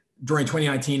injected during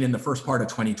 2019 and the first part of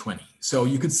 2020. So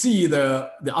you could see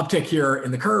the uptick here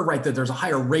in the curve, right, that there's a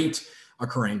higher rate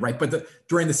occurring, right? But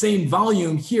during the same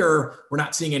volume here, we're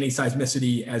not seeing any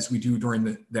seismicity as we do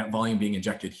during that volume being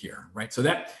injected here, right? So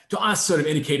that to us sort of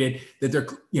indicated that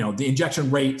the injection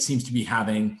rate seems to be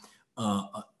having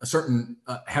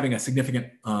having a significant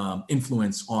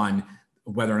influence on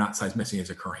whether or not seismicity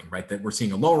is occurring, right? That we're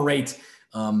seeing a lower rate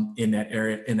in that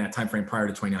area, in that time frame prior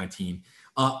to 2019.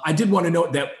 I did want to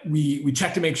note that we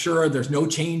checked to make sure there's no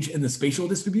change in the spatial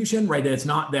distribution, right? That it's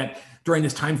not that during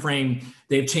this time frame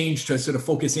they've changed to sort of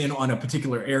focus in on a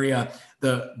particular area.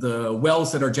 The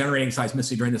wells that are generating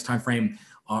seismicity during this time frame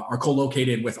are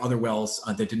co-located with other wells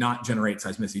that did not generate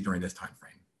seismicity during this time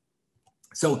frame.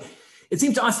 So it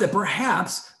seems to us that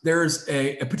perhaps there's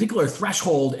a particular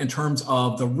threshold in terms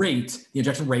of the rate, the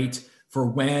injection rate, for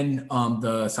when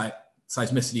the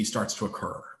seismicity starts to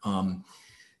occur.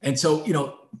 And so,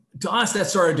 to us, that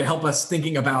started to help us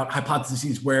thinking about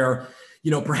hypotheses where,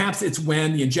 perhaps it's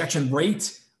when the injection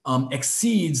rate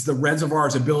exceeds the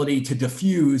reservoir's ability to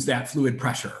diffuse that fluid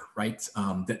pressure, right?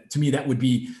 To me, that would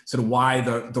be sort of why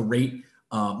the rate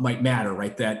might matter,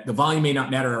 right? That the volume may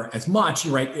not matter as much,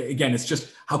 right? Again, it's just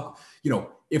how,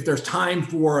 if there's time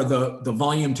for the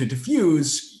volume to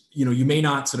diffuse, you may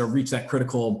not sort of reach that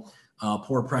critical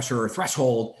pore pressure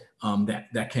threshold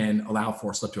that can allow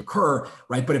for slip to occur,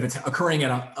 right? But if it's occurring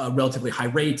at a relatively high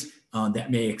rate,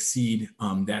 that may exceed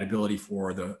that ability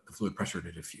for the fluid pressure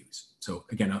to diffuse. So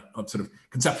again, a sort of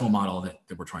conceptual model that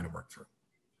we're trying to work through.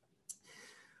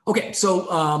 Okay,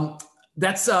 so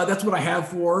that's what I have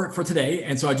for today.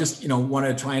 And so I just want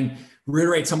to try and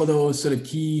reiterate some of those sort of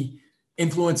key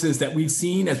influences that we've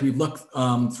seen as we've looked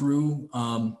through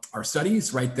our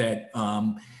studies, right? That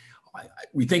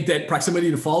we think that proximity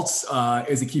to faults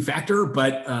is a key factor,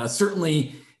 but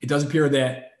certainly It does appear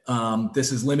that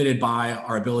this is limited by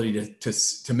our ability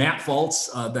to map faults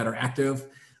that are active.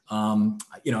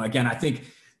 Again, I think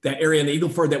that area in the Eagle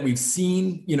Ford that we've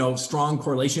seen, strong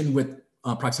correlation with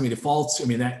proximity to faults. I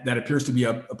mean, that appears to be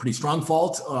a pretty strong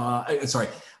fault.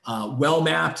 Well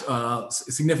mapped,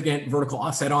 significant vertical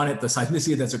offset on it. The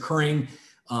seismicity that's occurring,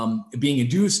 being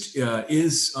induced,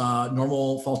 is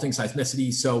normal faulting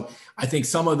seismicity. So I think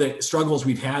some of the struggles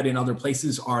we've had in other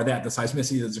places are that the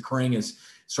seismicity that's occurring is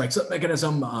strike slip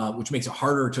mechanism, which makes it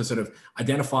harder to sort of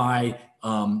identify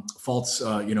faults,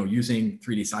 using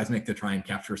 3D seismic to try and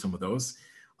capture some of those.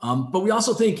 But we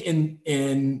also think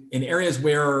in areas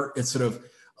where it's sort of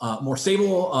more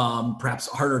stable, perhaps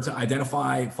harder to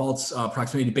identify faults,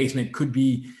 proximity to basement could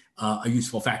be a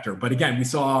useful factor. But again, we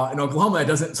saw in Oklahoma, it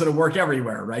doesn't sort of work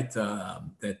everywhere, right?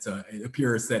 It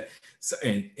appears that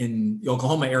in the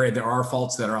Oklahoma area, there are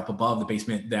faults that are up above the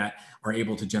basement that are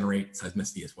able to generate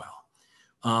seismicity as well.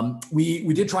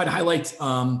 We did try to highlight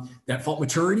that fault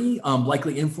maturity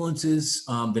likely influences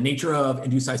the nature of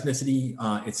induced seismicity.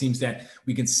 It seems that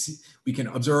we can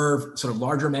observe sort of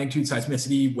larger magnitude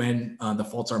seismicity when the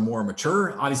faults are more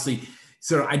mature. Obviously,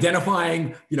 sort of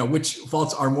identifying which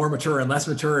faults are more mature and less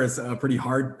mature is a pretty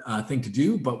hard thing to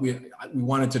do. But we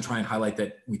wanted to try and highlight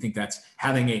that we think that's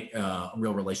having a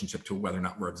real relationship to whether or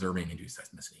not we're observing induced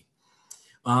seismicity.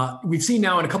 We've seen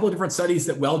now in a couple of different studies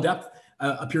that well depth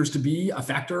appears to be a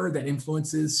factor that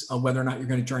influences whether or not you're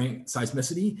going to generate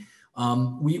seismicity.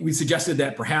 We suggested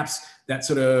that perhaps that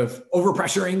sort of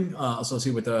overpressuring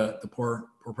associated with the poor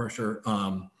pressure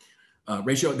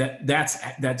ratio,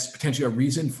 that's potentially a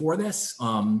reason for this.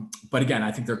 But again,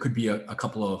 I think there could be a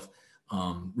couple of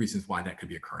reasons why that could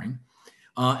be occurring.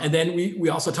 And then we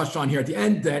also touched on here at the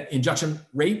end that injection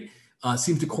rate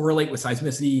seems to correlate with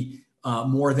seismicity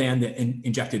more than the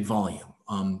injected volume.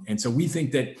 And so we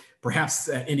think that perhaps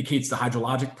that indicates the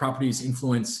hydrologic properties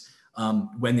influence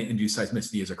when the induced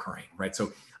seismicity is occurring, right?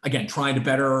 So again, trying to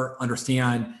better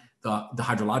understand the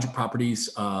hydrologic properties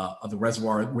of the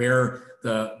reservoir, where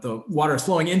the water is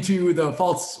flowing into the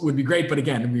faults would be great. But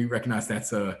again, we recognize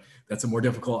that's a more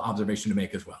difficult observation to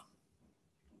make as well.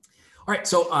 All right,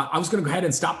 so I was going to go ahead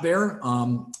and stop there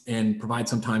and provide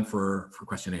some time for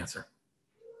question and answer.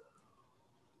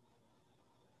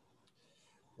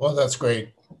 Well, that's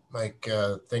great, Mike.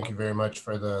 Thank you very much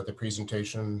for the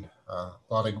presentation. A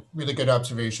lot of really good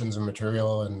observations and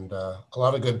material, and a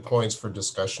lot of good points for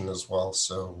discussion as well.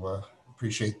 So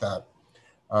appreciate that.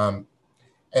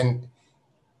 And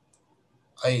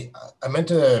I meant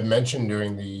to mention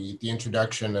during the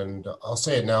introduction, and I'll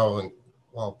say it now, and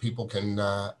while people can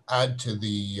add to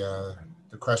the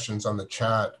questions on the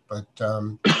chat, but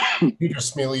Peter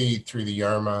Smealy through the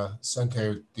ARMA sent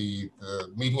out the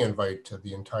meeting invite to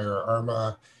the entire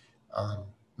ARMA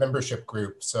membership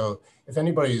group. So if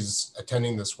anybody's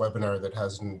attending this webinar that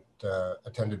hasn't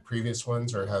attended previous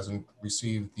ones or hasn't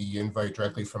received the invite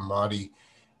directly from Madi,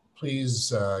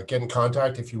 please get in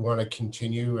contact if you want to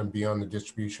continue and be on the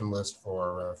distribution list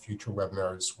for future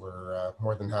webinars. We're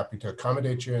more than happy to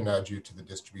accommodate you and add you to the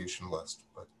distribution list.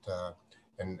 But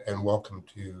and welcome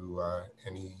to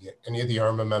any of the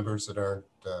ARMA members that aren't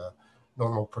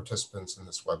normal participants in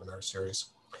this webinar series.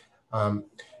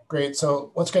 Great,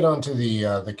 so let's get on to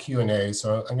the Q&A.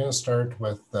 So I'm going to start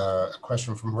with a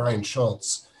question from Ryan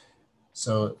Schultz.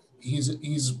 So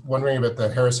he's wondering about the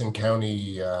Harrison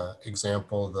County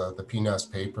example, the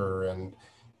PNAS paper, and it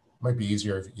might be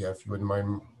easier if you wouldn't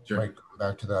mind, sure, Mike, going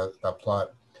back to that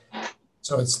plot.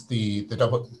 So it's the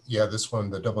double, this one,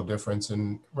 the double difference.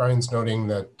 And Ryan's noting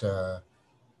that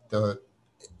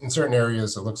in certain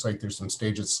areas, it looks like there's some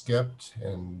stages skipped.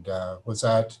 And was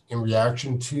that in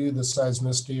reaction to the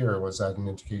seismicity, or was that an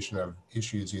indication of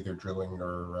issues either drilling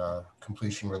or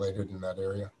completion related in that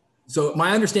area? So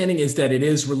my understanding is that it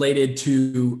is related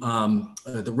to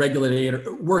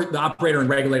the operator and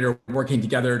regulator working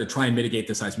together to try and mitigate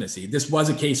the seismicity. This was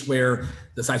a case where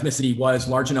the seismicity was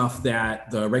large enough that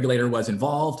the regulator was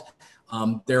involved.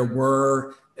 There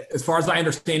were, as far as I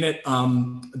understand it,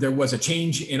 there was a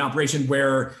change in operation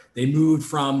where they moved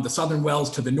from the southern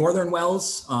wells to the northern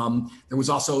wells. There was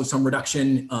also some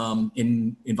reduction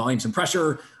in volumes and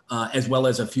pressure, as well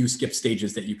as a few skip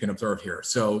stages that you can observe here.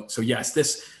 So yes,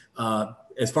 this,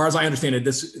 as far as I understand it,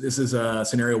 this is a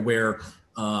scenario where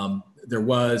there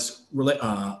was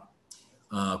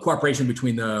cooperation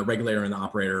between the regulator and the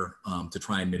operator to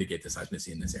try and mitigate the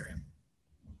seismicity in this area.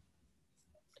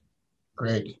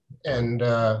 Great. And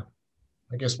I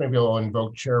guess maybe I'll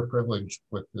invoke chair privilege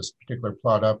with this particular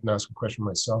plot up and ask a question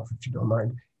myself, if you don't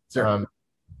mind. Sure.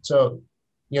 So,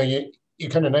 you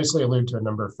kind of nicely allude to a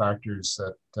number of factors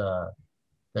that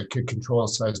that could control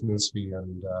seismicity.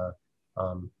 And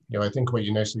you know, I think what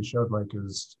you nicely showed, Mike,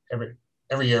 is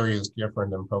every area is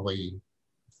different, and probably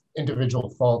individual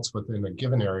faults within a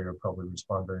given area probably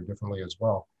respond very differently as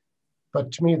well.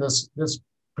 But to me, this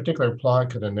particular plot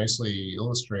kind of nicely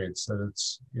illustrates that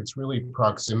it's really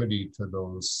proximity to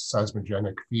those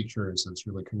seismogenic features that's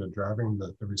really kind of driving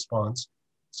the response.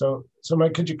 So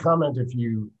Mike, could you comment, if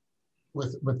you,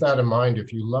 with that in mind,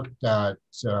 if you looked at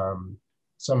some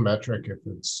metric, if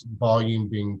it's volume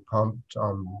being pumped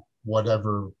on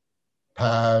whatever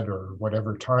pad or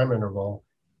whatever time interval,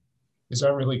 is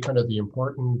that really kind of the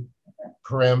important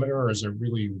parameter, or is it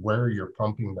really where you're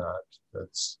pumping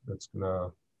that's going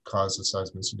to cause the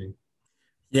seismicity?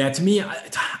 Yeah, to me,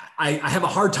 I have a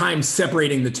hard time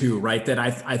separating the two, right? That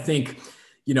I think,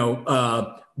 you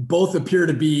know, both appear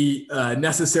to be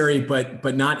necessary,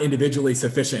 but not individually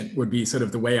sufficient would be sort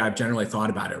of the way I've generally thought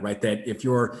about it, right? That if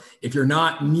you're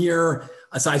not near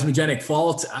a seismogenic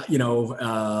fault, you know,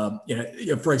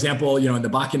 for example, you know, in the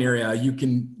Bakken area, you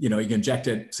can inject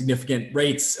at significant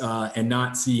rates and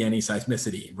not see any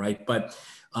seismicity, right? But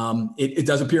it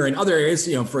does appear in other areas,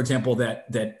 you know, for example, that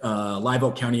Live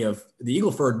Oak County of the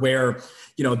Eagle Ford, where,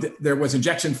 you know, there was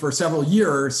injection for several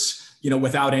years, you know,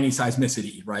 without any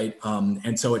seismicity, right?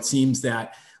 And so it seems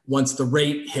that once the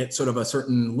rate hit sort of a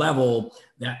certain level,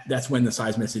 that's when the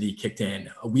seismicity kicked in.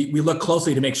 We looked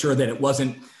closely to make sure that it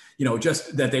wasn't, you know,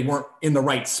 just that they weren't in the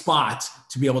right spot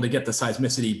to be able to get the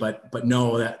seismicity, but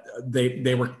no, that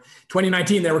they were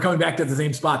 2019, they were coming back to the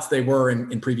same spots they were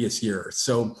in previous years.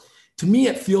 So to me,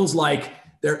 it feels like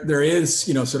there is,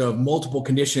 you know, sort of multiple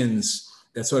conditions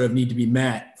that sort of need to be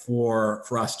met for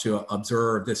us to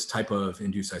observe this type of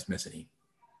induced seismicity.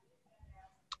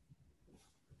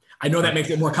 I know that makes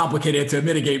it more complicated to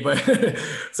mitigate, but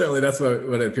certainly that's what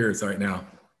it appears right now.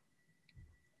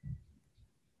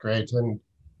 Great. And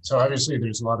so obviously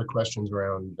there's a lot of questions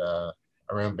around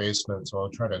basement, so I'll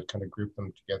try to kind of group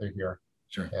them together here.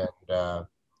 Sure. And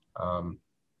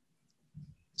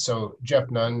so Jeff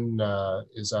Nunn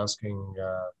is asking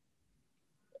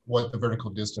what the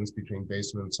vertical distance between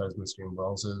basement and seismicity and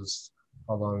wells is.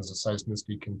 How long does the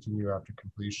seismicity continue after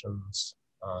completions?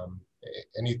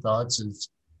 Any thoughts? Is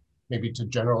maybe to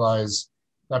generalize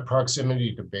that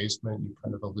proximity to basement, you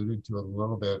kind of alluded to it a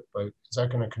little bit, but is that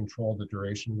going to control the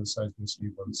duration of the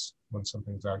seismicity when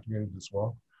something's activated as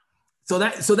well? So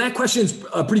that question is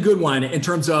a pretty good one in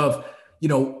terms of, you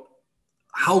know,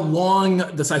 how long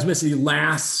the seismicity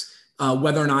lasts,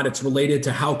 whether or not it's related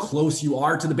to how close you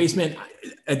are to the basement.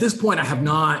 At this point, I have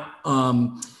not,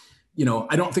 you know,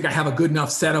 I don't think I have a good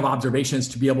enough set of observations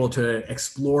to be able to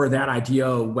explore that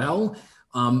idea well.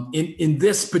 In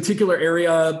this particular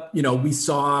area, you know, we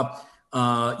saw,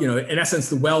 you know, in essence,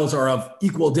 the wells are of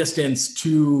equal distance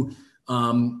to,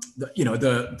 you know,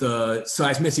 the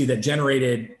seismicity that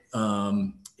generated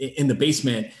in the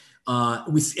basement.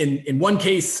 In one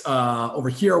case over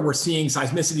here, we're seeing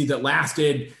seismicity that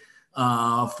lasted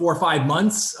 4 or 5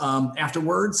 months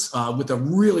afterwards with a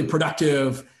really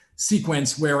productive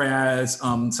sequence, whereas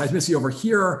seismicity over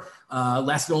here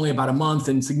lasted only about a month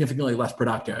and significantly less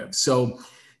productive. So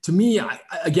to me,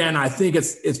 I think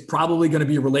it's probably going to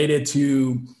be related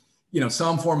to, you know,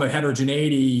 some form of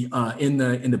heterogeneity in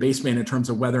the basement in terms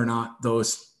of whether or not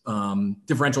those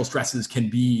differential stresses can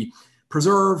be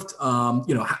preserved.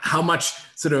 You know, how much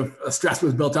sort of stress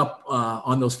was built up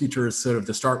on those features sort of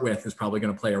to start with is probably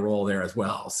going to play a role there as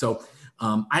well. So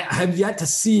I have yet to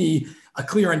see a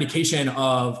clear indication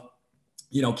of,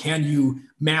 you know, can you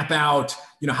map out,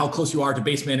 you know, how close you are to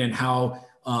basement and how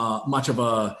much of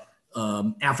a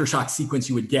aftershock sequence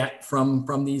you would get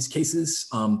from these cases.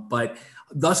 But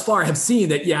thus far I have seen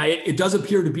that, yeah, it does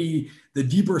appear to be the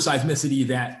deeper seismicity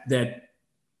that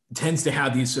tends to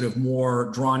have these sort of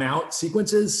more drawn out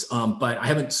sequences. But I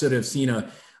haven't sort of seen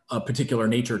a particular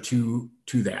nature to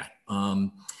that.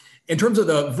 In terms of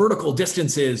the vertical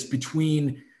distances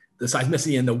between the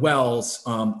seismicity and the wells,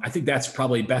 I think that's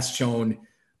probably best shown,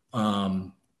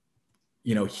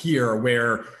 you know, here,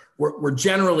 where we're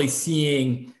generally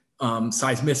seeing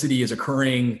seismicity is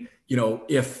occurring, you know,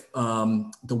 if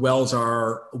the wells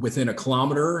are within a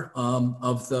kilometer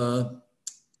of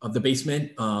the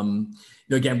basement.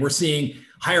 You know, again, we're seeing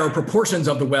higher proportions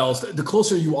of the wells. The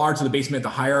closer you are to the basement, the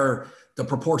higher the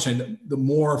proportion, the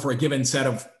more for a given set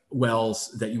of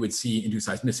wells that you would see induced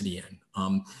seismicity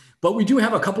in. But we do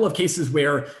have a couple of cases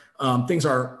where things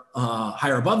are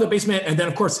higher above the basement. And then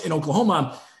of course, in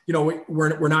Oklahoma, you know,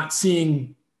 we're not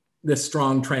seeing this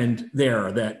strong trend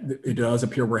there. That it does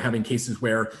appear we're having cases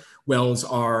where wells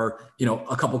are, you know,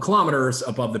 a couple kilometers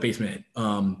above the basement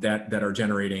that are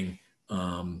generating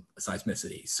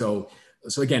seismicity. So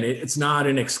So again, it's not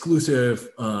an exclusive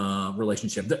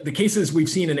relationship. The cases we've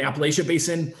seen in the Appalachia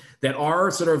Basin that are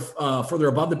sort of further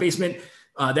above the basement,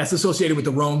 that's associated with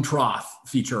the Rome trough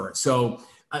feature. So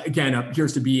again,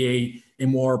 appears to be a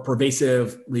more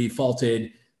pervasively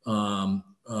faulted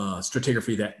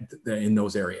stratigraphy that in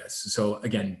those areas. So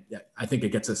again, I think it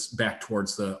gets us back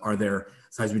towards are there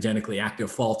seismogenically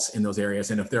active faults in those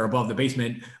areas? And if they're above the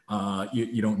basement,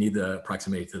 you don't need the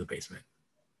proximity to the basement.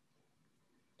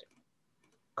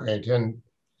 Great. And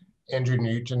Andrew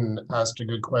Newton asked a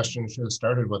good question. Should have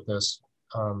started with this.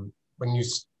 When you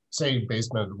say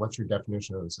basement, what's your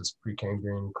definition of this? Is this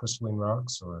Precambrian crystalline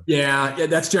rocks? Or? Yeah,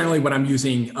 that's generally what I'm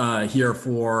using here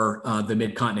for the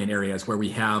mid-continent areas where we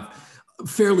have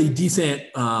fairly decent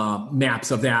maps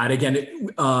of that.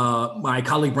 Again, my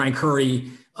colleague Brian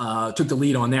Curry took the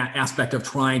lead on that aspect of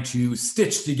trying to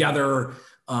stitch together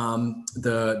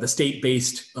the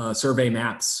state-based survey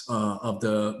maps of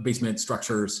the basement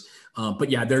structures. But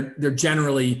yeah, they're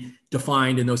generally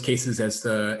defined in those cases as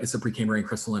the Precambrian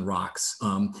crystalline rocks.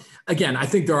 Again, I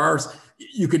think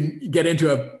you can get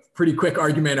into a pretty quick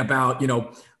argument about,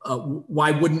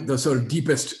 why wouldn't the sort of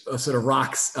deepest sort of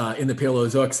rocks in the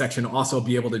Paleozoic section also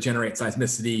be able to generate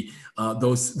seismicity?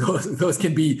 Those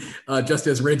can be just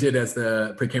as rigid as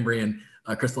the Precambrian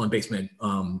crystalline basement.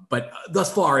 But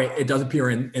thus far, it does appear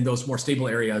in those more stable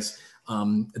areas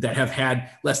that have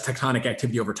had less tectonic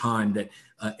activity over time that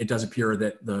it does appear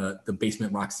that the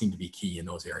basement rocks seem to be key in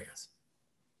those areas.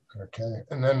 Okay,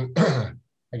 and then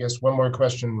I guess one more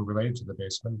question related to the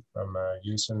basement from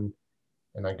Yusin,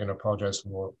 and I'm going to apologize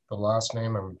for the last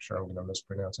name. I'm sure I'm going to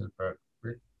mispronounce it, but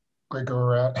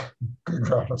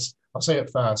Grigoratos. I'll say it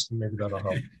fast and maybe that'll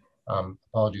help.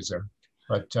 Apologies there.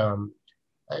 But to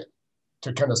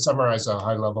kind of summarize a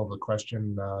high level of the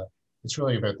question, it's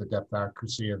really about the depth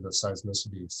accuracy of the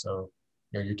seismicity. So,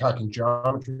 you're talking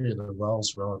geometry of the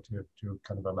wells relative to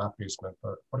kind of a map basement,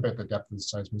 but what about the depth of the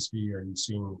seismicity? Are you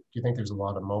seeing, do you think there's a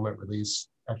lot of moment release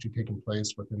actually taking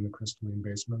place within the crystalline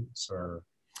basements, or?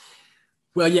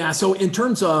 Well, yeah, so in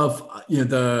terms of,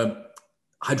 the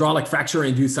hydraulic fracture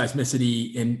induced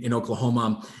seismicity in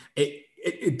Oklahoma,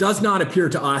 it does not appear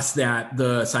to us that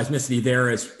the seismicity there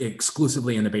is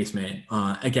exclusively in the basement.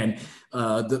 Again,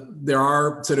 there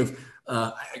are sort of,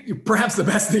 perhaps the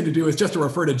best thing to do is just to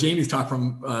refer to Jamie's talk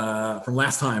from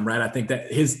last time, right? I think that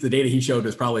the data he showed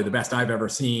was probably the best I've ever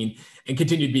seen, and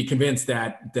continue to be convinced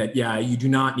that yeah, you do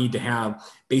not need to have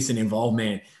basin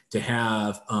involvement to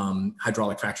have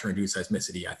hydraulic fracture induced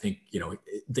seismicity. I think,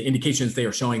 the indications they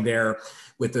are showing there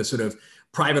with the sort of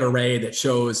private array that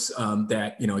shows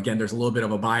that, again, there's a little bit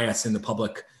of a bias in the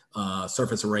public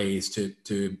surface arrays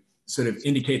to sort of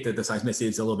indicate that the seismicity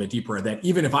is a little bit deeper, that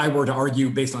even if I were to argue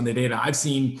based on the data I've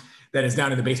seen that is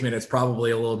down in the basement, it's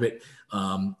probably a little bit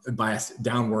biased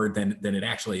downward than it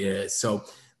actually is. So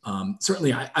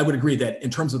certainly I would agree that in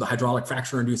terms of the hydraulic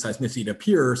fracture induced seismicity, it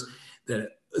appears that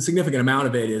a significant amount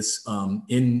of it is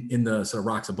in the sort of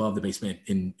rocks above the basement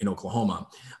in Oklahoma.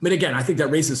 I mean, again, I think that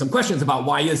raises some questions about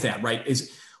why is that, right?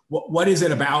 What is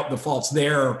it about the faults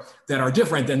there that are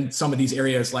different than some of these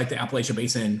areas like the Appalachia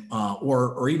Basin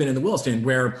or even in the Williston,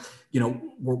 where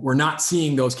we're not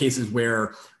seeing those cases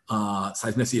where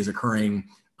seismicity is occurring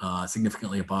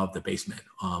significantly above the basement.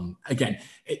 Again,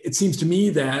 it seems to me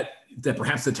that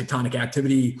perhaps the tectonic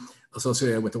activity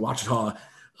associated with the Ouachita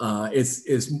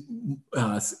is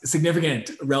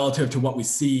significant relative to what we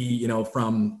see,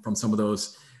 from some of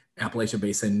those Appalachia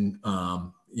Basin,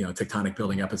 tectonic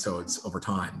building episodes over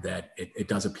time. That it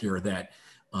does appear that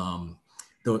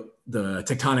the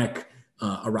tectonic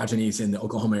orogenies in the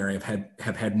Oklahoma area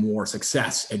have had more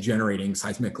success at generating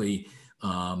seismically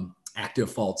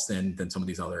active faults than some of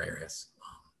these other areas.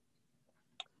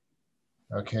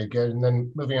 Okay, good. And then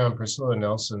moving on, Priscilla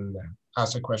Nelson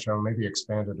asked a question, I'll maybe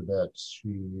expand it a bit.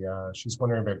 She's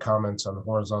wondering about comments on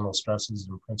horizontal stresses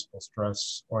and principal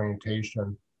stress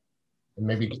orientation, and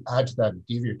maybe add to that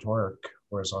deviatoric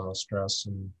horizontal stress.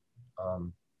 And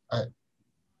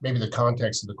maybe the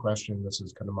context of the question, this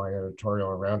is kind of my editorial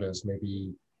around it, is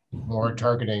maybe more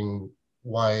targeting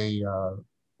why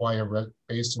a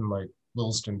basin like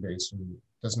Williston Basin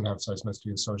doesn't have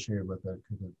seismicity associated with it.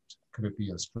 Could it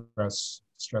be a stress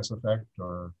effect,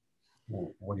 or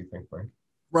what do you think, Frank?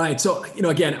 Right. So,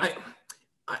 again,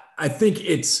 I think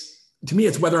to me,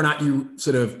 it's whether or not you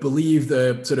sort of believe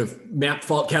the sort of map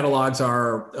fault catalogs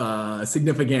are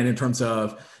significant in terms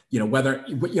of, whether,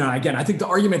 again, I think the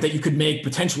argument that you could make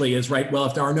potentially is, right, well,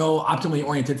 if there are no optimally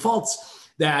oriented faults,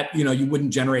 that, you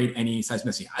wouldn't generate any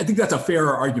seismicity. I think that's a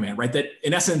fair argument, right? That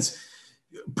in essence,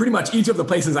 pretty much each of the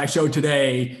places I showed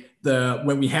today,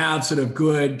 when we have sort of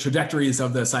good trajectories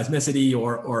of the seismicity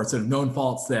or sort of known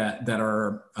faults that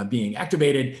are being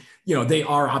activated, they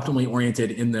are optimally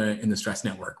oriented in the stress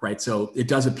network, right? So it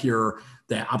does appear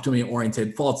that optimally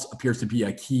oriented faults appears to be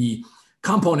a key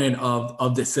component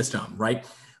of this system, right?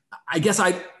 I guess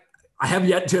I have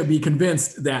yet to be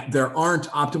convinced that there aren't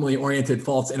optimally oriented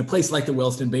faults in a place like the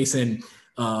Williston Basin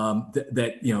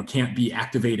that can't be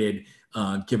activated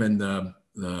given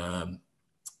the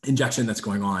injection that's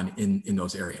going on in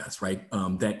those areas, right?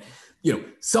 That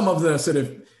some of the sort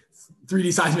of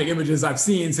 3D seismic images I've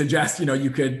seen suggest you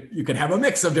could have a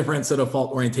mix of different sort of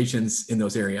fault orientations in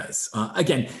those areas.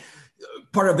 Again,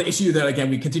 part of the issue that again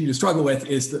we continue to struggle with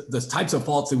is the types of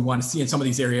faults that we want to see in some of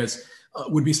these areas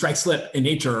would be strike slip in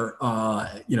nature.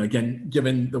 Again,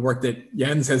 given the work that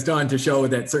Jens has done to show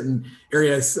that certain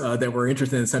areas that we're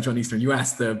interested in Central and Eastern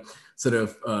U.S., the sort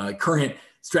of current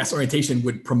stress orientation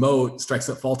would promote strike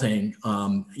slip faulting.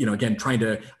 Again, trying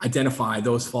to identify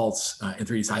those faults in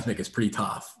 3D seismic is pretty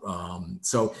tough.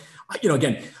 So,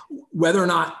 again, whether or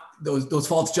not those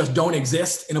faults just don't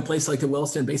exist in a place like the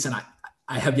Williston Basin,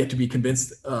 I have yet to be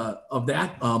convinced of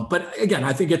that. But again,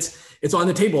 I think it's on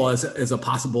the table as a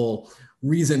possible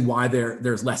reason why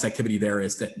there's less activity there,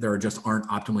 is that there just aren't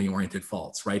optimally oriented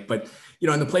faults, right? But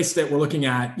in the place that we're looking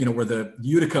at, where the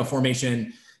Utica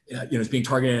formation is being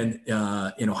targeted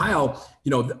in Ohio,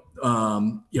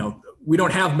 we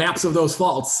don't have maps of those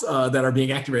faults that are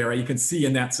being activated, right? You can see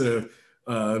in that sort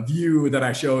of view that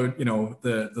I showed,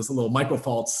 those little micro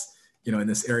faults, in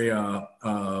this area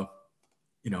of,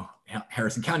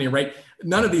 Harrison County, right?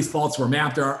 None of these faults were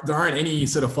mapped. There aren't any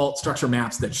sort of fault structure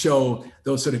maps that show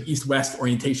those sort of east-west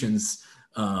orientations.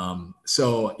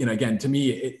 So, again, to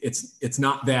me, it's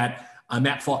not that a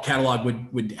map fault catalog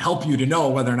would help you to know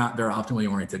whether or not they're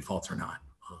optimally oriented faults or not.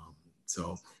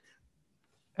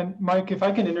 And Mike, if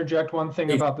I can interject one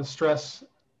thing about the stress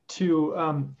too,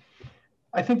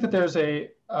 I think that there's a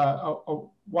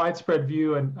widespread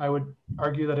view, and I would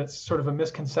argue that it's sort of a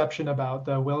misconception about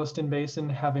the Williston Basin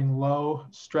having low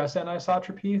stress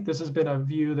anisotropy. This has been a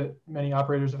view that many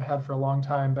operators have had for a long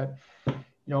time, but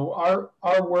our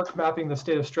work mapping the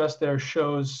state of stress there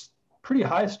shows pretty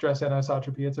high stress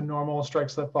anisotropy. It's a normal strike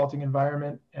slip faulting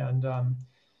environment, and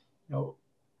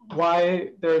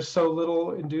why there's so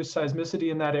little induced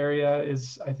seismicity in that area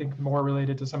is, I think, more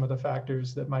related to some of the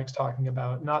factors that Mike's talking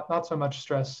about. Not so much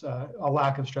stress, a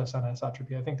lack of stress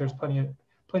anisotropy. I think there's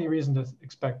plenty reason to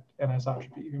expect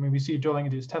anisotropy. I mean, we see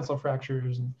drilling-induced tensile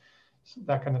fractures and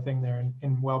that kind of thing there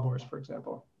in wellbores, for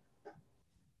example.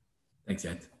 Thanks,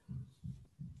 Ed.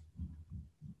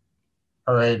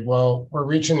 All right, well, we're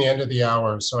reaching the end of the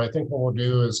hour, so I think what we'll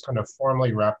do is kind of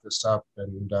formally wrap this up.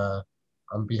 And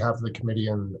on behalf of the committee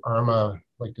and ARMA, I'd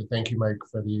like to thank you, Mike,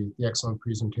 for the excellent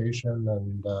presentation.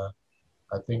 And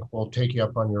I think we'll take you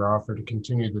up on your offer to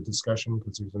continue the discussion,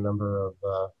 because there's a number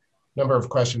of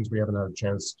questions we haven't had a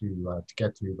chance to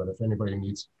get to. But if anybody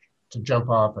needs to jump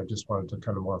off, I just wanted to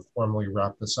kind of more formally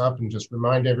wrap this up and just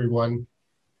remind everyone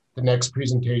the next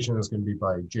presentation is going to be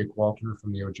by Jake Walter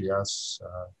from the OGS.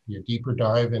 Be a deeper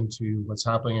dive into what's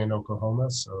happening in Oklahoma.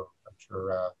 So I'm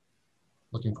sure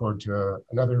looking forward to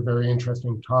another very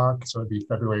interesting talk. So it'd be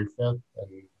February 5th.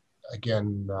 And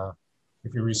again,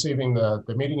 if you're receiving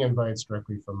the meeting invites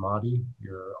directly from Madi,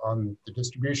 you're on the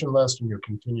distribution list and you'll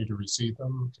continue to receive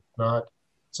them. If not,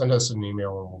 send us an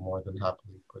email and we'll more than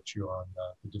happily put you on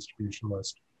the distribution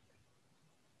list.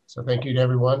 So thank you to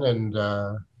everyone. And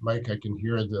Mike, I can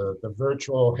hear the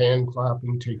virtual hand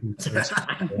clapping taking place.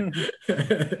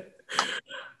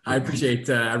 I appreciate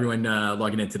everyone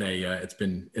logging in today. It's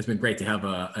been great to have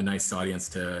a nice audience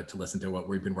to listen to what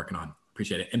we've been working on.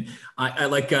 Appreciate it. And I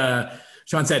like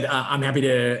Sean said, I'm happy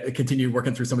to continue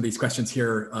working through some of these questions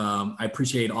here. I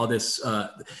appreciate all this.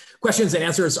 Questions and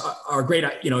answers are great.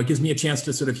 It gives me a chance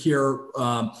to sort of hear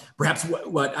perhaps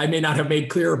what I may not have made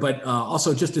clear, but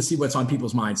also just to see what's on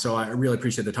people's minds. So I really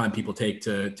appreciate the time people take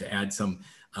to add some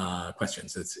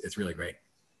questions. It's really great.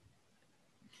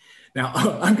 Now,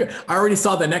 I already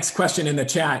saw the next question in the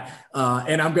chat,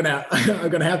 and I'm gonna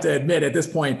have to admit at this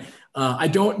point, I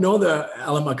don't know the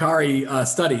Al-Makari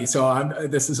study, so I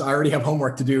already have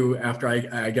homework to do after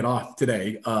I get off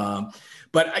today.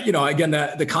 But again,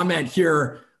 the comment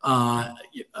here,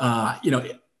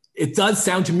 it does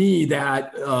sound to me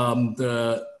that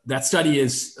that study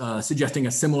is suggesting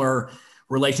a similar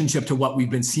relationship to what we've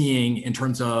been seeing in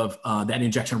terms of that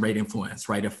injection rate influence,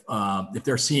 right? If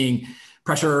they're seeing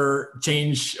pressure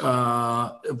change,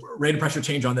 rate of pressure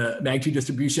change on the magnitude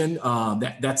distribution,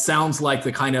 that sounds like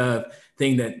the kind of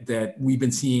thing that we've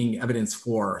been seeing evidence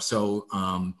for. So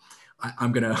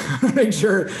I'm going to make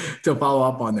sure to follow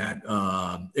up on that.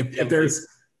 If there's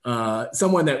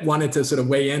someone that wanted to sort of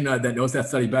weigh in that knows that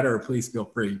study better, please feel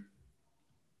free.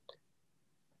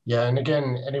 Yeah, and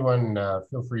again, anyone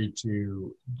feel free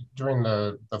to, during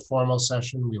the formal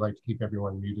session, we like to keep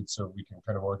everyone muted so we can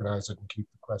kind of organize it and keep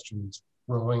the questions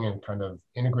rolling and kind of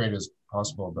integrate as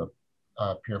possible. But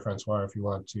Pierre-Francois, if you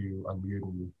want to unmute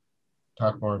and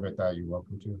talk more about that, you're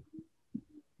welcome to.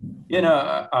 You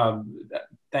know,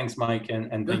 thanks, Mike,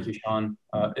 and thank you, Sean.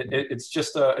 It's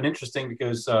just an interesting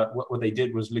because what they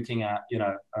did was looking at, you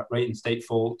know, rate and state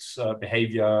faults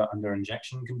behavior under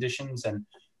injection conditions and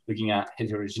looking at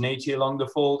heterogeneity along the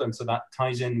fault. And so that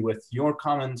ties in with your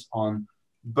comment on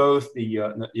both the,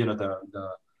 you know,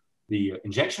 the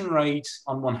injection rate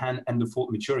on one hand and the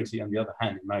fault maturity on the other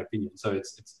hand, in my opinion. So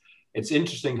it's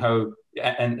interesting how,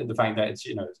 and the fact that it's,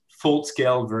 you know, fault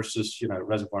scale versus, you know,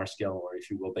 reservoir scale, or if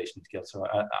you will, basin scale. So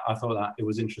I thought that it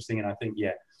was interesting. And I think,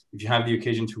 yeah, if you have the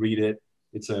occasion to read it,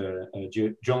 it's a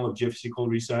Journal of Geophysical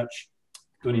Research,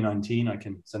 2019. I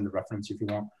can send the reference if you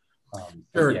want.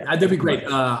 Sure, yeah, that'd be great.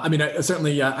 I mean,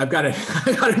 certainly I've got it,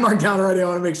 I got it marked down already. I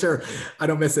want to make sure I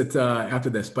don't miss it after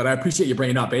this, but I appreciate you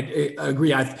bringing it up. I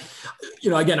agree.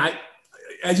 You know, again,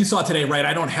 as you saw today, right,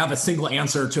 I don't have a single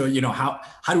answer to, you know, how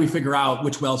do we figure out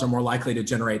which wells are more likely to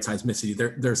generate seismicity?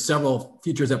 There's several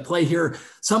features at play here,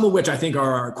 some of which I think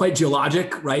are quite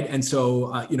geologic, right? And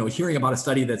so, you know, hearing about a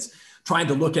study that's trying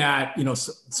to look at, you know,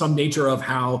 some nature of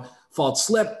how faults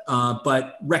slip,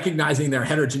 but recognizing their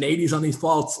heterogeneities on these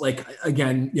faults, like,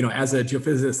 again, you know, as a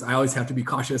geophysicist, I always have to be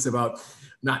cautious about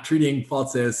not treating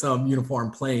faults as some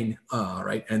uniform plane,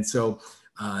 right? And so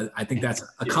I think that's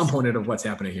a component of what's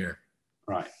happening here.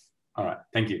 Right. All right.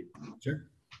 Thank you. Sure.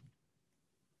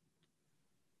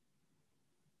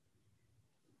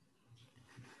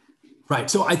 Right.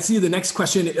 So I see the next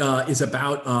question is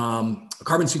about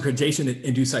carbon synchronization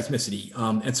induced seismicity.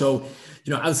 And so,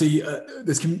 you know, obviously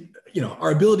this can, you know,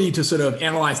 our ability to sort of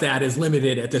analyze that is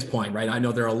limited at this point, right? I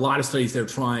know there are a lot of studies that are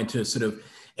trying to sort of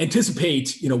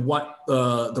anticipate, you know, what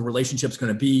the relationship's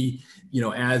going to be, you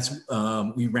know, as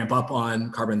we ramp up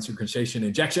on carbon synchronization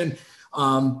injection.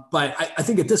 But I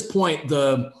think at this point,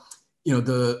 the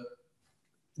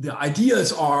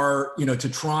ideas are, you know, to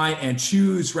try and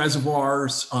choose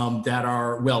reservoirs that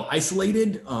are well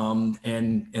isolated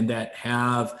and that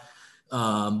have,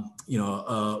 you know,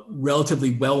 a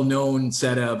relatively well-known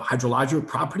set of hydrological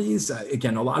properties.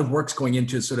 Again, a lot of work's going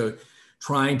into sort of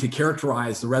trying to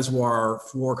characterize the reservoir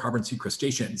for carbon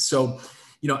sequestration. So,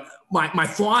 you know, my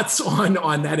thoughts on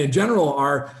that in general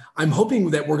are, I'm hoping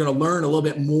that we're going to learn a little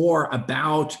bit more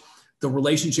about the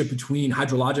relationship between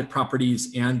hydrologic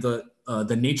properties and the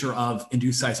nature of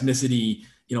induced seismicity,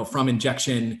 you know, from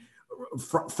injection,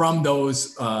 from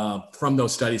those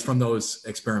studies, from those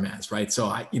experiments, right? So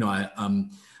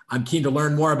I'm keen to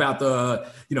learn more about the,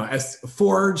 you know, as the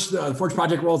Forge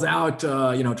project rolls out,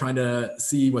 you know, trying to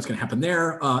see what's going to happen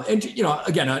there. And, you know,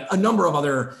 again, a number of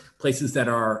other places that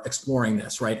are exploring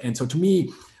this, right? And so to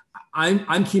me,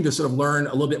 I'm keen to sort of learn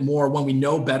a little bit more when we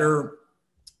know better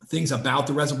things about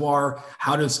the reservoir.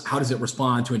 How does it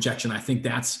respond to injection? I think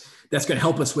that's going to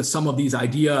help us with some of these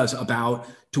ideas about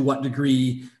to what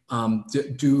degree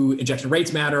do injection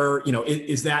rates matter? You know,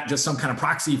 is that just some kind of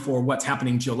proxy for what's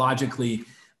happening geologically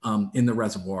in the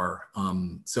reservoir?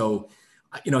 So,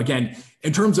 you know, again,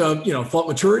 in terms of, you know, fault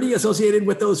maturity associated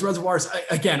with those reservoirs,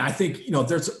 again, I think, you know,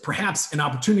 there's perhaps an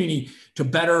opportunity to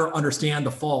better understand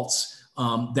the faults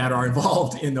that are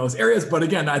involved in those areas. But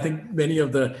again, I think many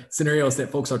of the scenarios that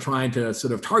folks are trying to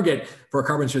sort of target for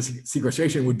carbon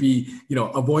sequestration would be, you know,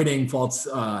 avoiding faults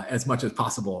as much as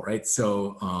possible, right?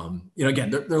 So, you know, again,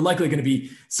 there are likely going to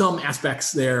be some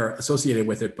aspects there associated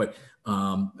with it, but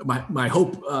my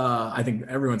hope, I think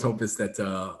everyone's hope is that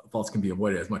faults can be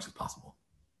avoided as much as possible.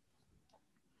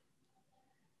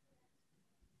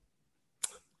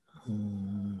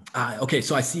 Okay,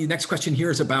 so I see the next question here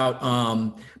is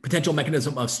about potential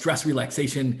mechanism of stress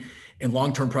relaxation and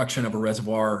long-term production of a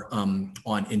reservoir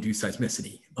on induced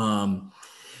seismicity.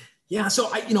 Yeah,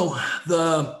 so you know,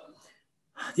 the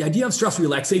idea of stress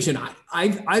relaxation,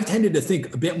 I've tended to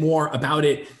think a bit more about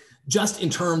it just in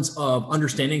terms of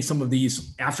understanding some of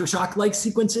these aftershock-like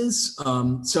sequences.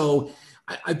 So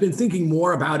I've been thinking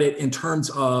more about it in terms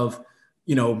of,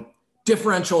 you know,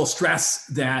 differential stress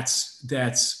that's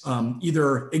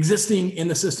either existing in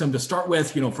the system to start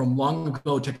with, you know, from long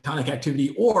ago tectonic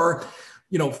activity, or,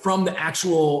 you know, from the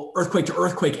actual earthquake to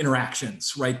earthquake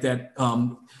interactions, right? That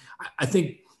I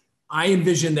think I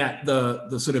envision that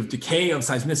the sort of decay of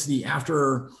seismicity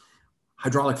after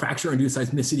hydraulic fracture-induced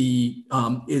seismicity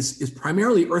is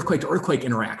primarily earthquake to earthquake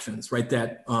interactions, right?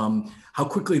 That how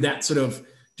quickly that sort of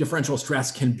differential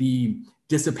stress can be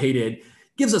dissipated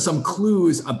gives us some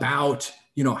clues about,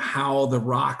 you know, how the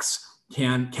rocks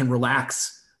can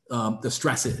relax the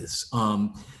stresses.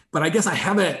 But I guess I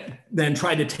haven't then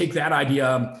tried to take that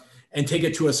idea and take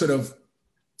it to a sort of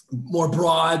more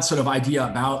broad sort of idea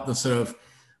about the sort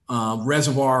of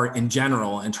reservoir in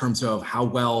general in terms of how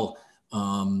well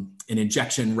an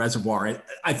injection reservoir.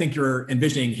 I think you're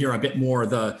envisioning here a bit more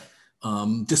the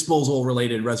disposal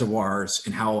related reservoirs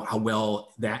and how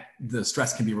well that the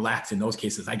stress can be relaxed in those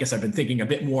cases. I guess I've been thinking a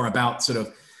bit more about sort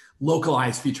of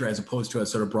localized feature as opposed to a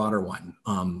sort of broader one.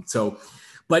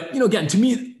 But, you know, again, to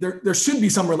me, there should be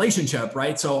some relationship,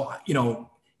 right? So, you know,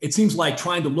 it seems like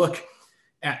trying to look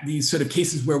at these sort of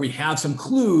cases where we have some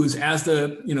clues as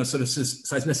the, you know, sort of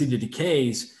seismicity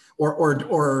decays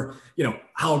or, you know,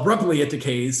 how abruptly it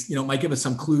decays, you know, might give us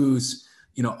some clues,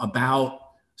 you know, about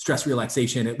stress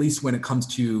relaxation, at least when it comes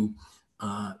to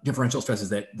differential stresses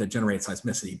that generate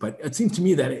seismicity. But it seems to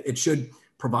me that it should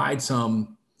provide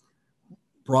some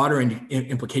broader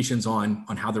implications on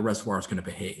how the reservoir is going to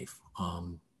behave.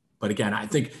 But again, I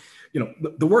think, you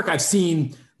know, the work I've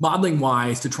seen modeling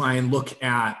wise to try and look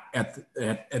at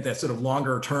that sort of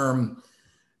longer term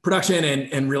production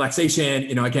and relaxation,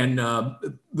 you know, again,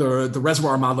 the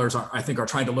reservoir modelers I think are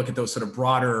trying to look at those sort of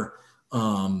broader,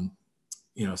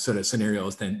 you know, sort of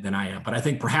scenarios than I am. But I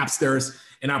think perhaps there's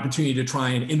an opportunity to try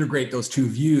and integrate those two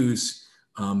views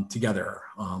together.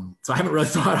 So I haven't really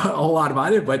thought a whole lot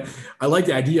about it, but I like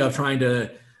the idea of trying to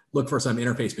look for some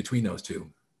interface between those two.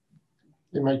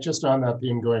 Hey, Mike, just on that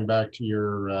theme, going back to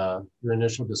your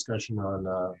initial discussion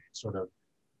on sort of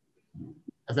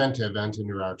event-to-event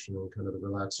interaction and kind of the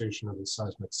relaxation of the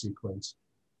seismic sequence,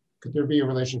 could there be a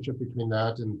relationship between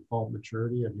that and fault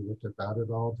maturity? Have you looked at that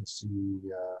at all to see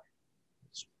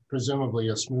presumably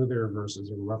a smoother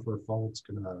versus a rougher fault's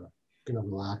gonna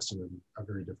relax in a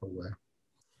very different way?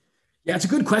 Yeah, it's a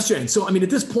good question. So, I mean, at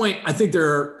this point, I think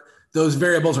those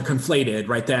variables are conflated,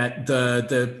 right? That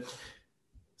the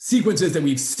sequences that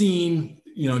we've seen,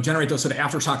 you know, generate those sort of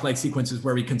aftershock-like sequences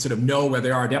where we can sort of know where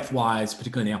they are depth-wise,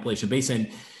 particularly in the Appalachian Basin.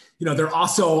 You know, they're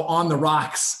also on the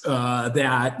rocks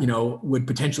that, you know, would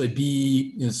potentially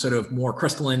be, you know, sort of more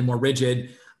crystalline, more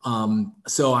rigid.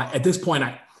 So at this point,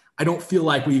 I don't feel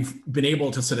like we've been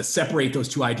able to sort of separate those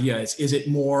two ideas. Is it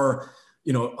more,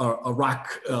 you know, a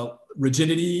rock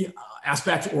rigidity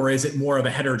aspect, or is it more of a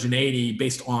heterogeneity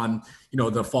based on, you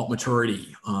know, the fault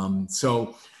maturity?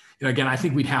 So, you know, again, I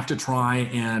think we'd have to try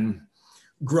and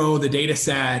grow the data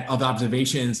set of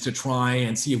observations to try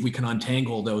and see if we can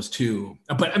untangle those two.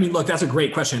 But I mean, look, that's a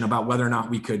great question about whether or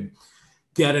not we could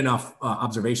get enough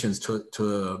observations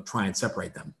to try and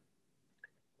separate them.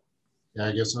 Yeah,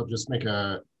 I guess I'll just make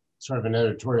a sort of an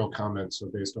editorial comment. So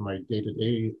based on my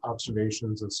day-to-day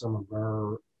observations of some of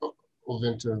our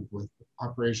Ovintiv with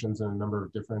operations in a number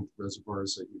of different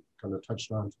reservoirs that you kind of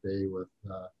touched on today with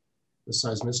the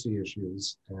seismicity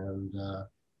issues. And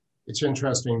it's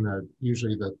interesting that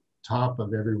usually the top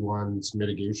of everyone's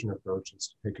mitigation approach is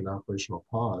to take an operational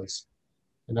pause.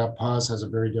 And that pause has a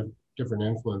very different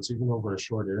influence, even over a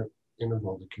short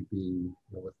interval. That could be, you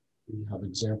know, we have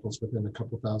examples within a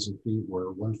couple thousand feet where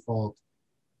one fault,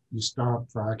 you stop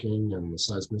fracking and the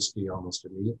seismicity almost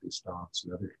immediately stops.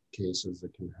 In other cases,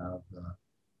 it can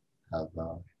have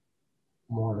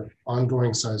more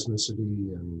ongoing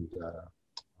seismicity, and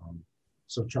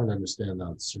so trying to understand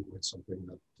that is certainly something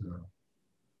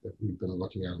that we've been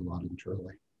looking at a lot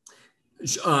internally.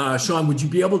 Sean, would you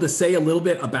be able to say a little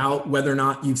bit about whether or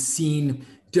not you've seen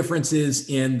differences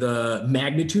in the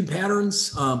magnitude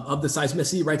patterns of the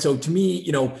seismicity, right? So to me,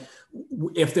 you know,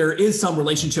 if there is some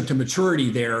relationship to maturity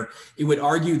there, it would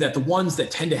argue that the ones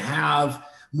that tend to have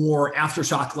more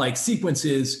aftershock-like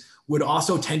sequences would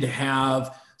also tend to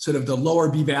have sort of the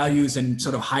lower B values and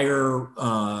sort of higher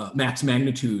max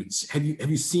magnitudes. Have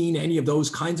you seen any of those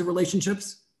kinds of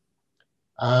relationships?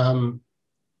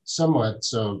 Somewhat.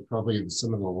 So probably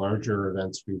some of the larger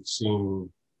events we've seen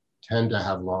tend to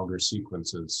have longer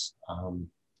sequences.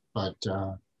 But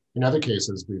in other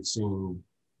cases, we've seen,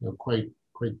 you know, quite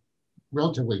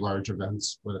relatively large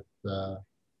events with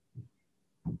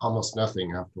almost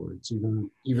nothing afterwards,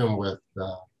 even with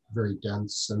very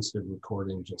dense, sensitive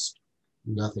recording, just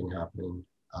nothing happening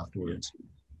afterwards.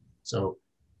 So,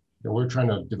 you know, we're trying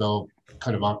to develop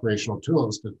kind of operational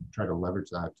tools to try to leverage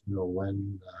that, to know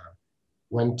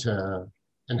when to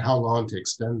and how long to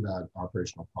extend that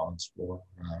operational pause for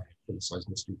the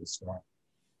seismicity to stop.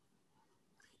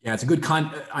 Yeah, it's a good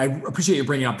I appreciate you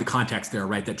bringing up the context there,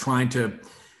 right? That trying to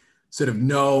sort of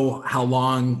know how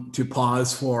long to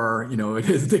pause for. It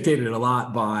is dictated a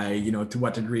lot by, to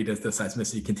what degree does the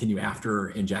seismicity continue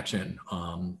after injection.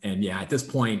 And yeah, at this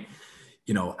point,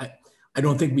 I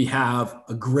don't think we have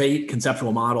a great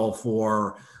conceptual model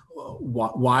for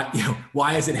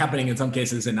why is it happening in some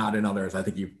cases and not in others. I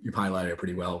think you've highlighted it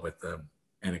pretty well with the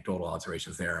anecdotal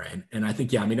observations there. And I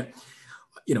think, yeah, I mean,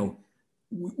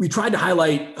 we tried to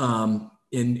highlight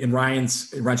in Ryan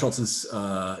Schultz's,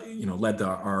 led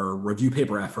our review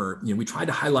paper effort. We tried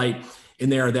to highlight in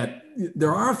there that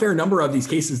there are a fair number of these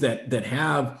cases that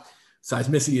have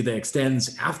seismicity that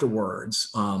extends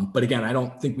afterwards. But again, I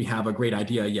don't think we have a great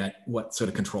idea yet what sort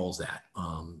of controls that.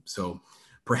 So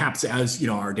perhaps as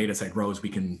our data set grows, we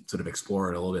can sort of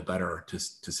explore it a little bit better to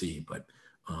see. But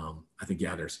I think,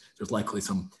 yeah, there's likely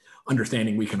some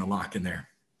understanding we can unlock in there.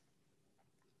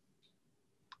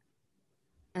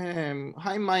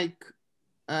 Hi, Mike.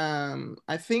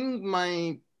 I think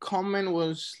my comment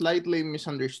was slightly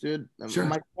misunderstood. Sure.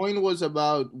 My point was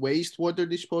about wastewater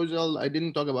disposal. I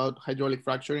didn't talk about hydraulic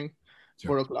fracturing,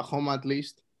 for Oklahoma at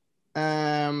least.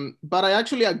 But I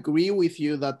actually agree with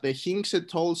you that the Hinks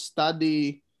et al.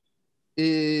 Study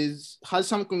has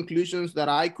some conclusions that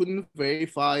I couldn't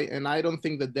verify, and I don't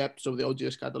think the depths of the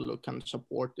OGS catalog can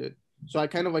support it. So I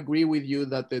kind of agree with you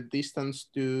that the distance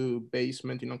to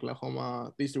basement in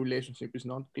Oklahoma, this relationship is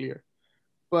not clear.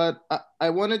 But I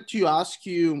wanted to ask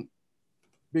you,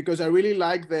 because I really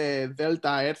like the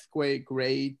delta earthquake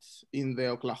rate in the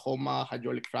Oklahoma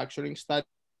hydraulic fracturing study,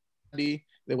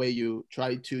 the way you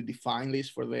try to define this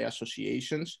for the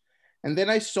associations. And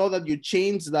then I saw that you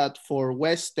changed that for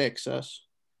West Texas.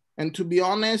 And to be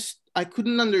honest, I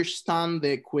couldn't understand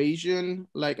the equation.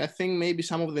 Like, I think maybe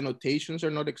some of the notations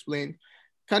are not explained.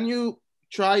 Can you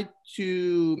try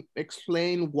to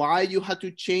explain why you had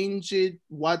to change it?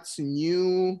 What's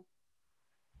new?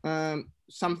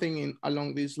 Something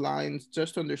along these lines,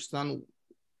 just to understand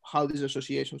how these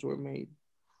associations were made.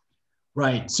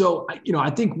 Right. So, I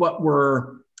think what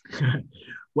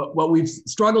we've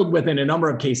struggled with in a number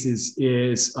of cases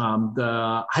is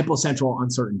the hypocentral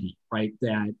uncertainty, right?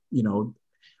 That,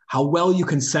 how well you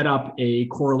can set up a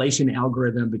correlation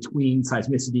algorithm between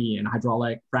seismicity and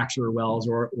hydraulic fracture wells,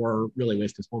 or really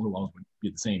waste disposal wells would be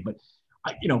the same. But,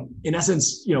 in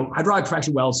essence, hydraulic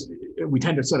fracture wells, we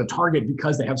tend to sort of target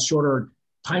because they have shorter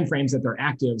timeframes that they're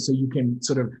active. So you can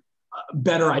sort of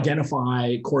better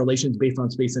identify correlations based on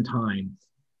space and time.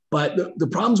 But the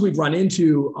problems we've run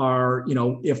into are,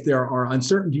 if there are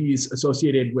uncertainties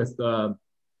associated with the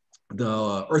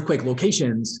earthquake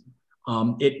locations,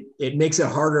 it makes it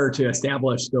harder to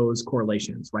establish those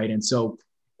correlations, right? And so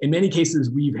in many cases,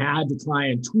 we've had to try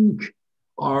and tweak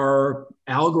our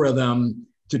algorithm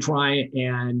to try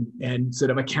and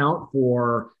sort of account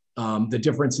for the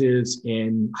differences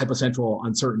in hypocentral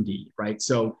uncertainty, right?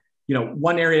 So,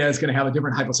 one area is going to have a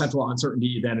different hypocentral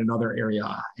uncertainty than another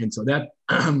area. And so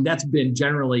that's been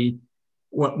generally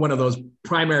one of those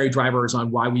primary drivers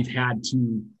on why we've had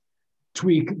to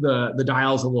tweak the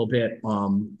dials a little bit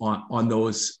on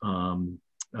those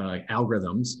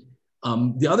algorithms.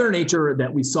 The other nature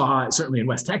that we saw certainly in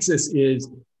West Texas is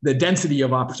the density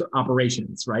of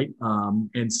operations, right?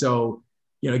 And so,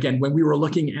 again, when we were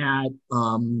looking at,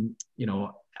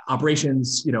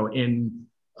 operations, in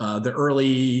the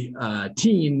early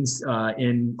teens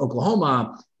in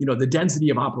Oklahoma, the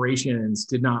density of operations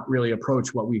did not really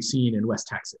approach what we've seen in West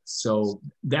Texas. So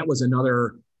that was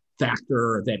another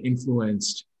factor that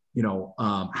influenced,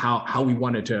 how we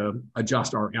wanted to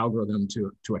adjust our algorithm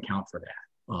to account for that.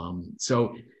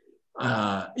 So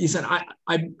he said,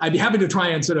 I'd be happy to try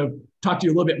and sort of talk to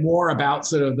you a little bit more about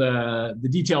sort of the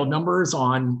detailed numbers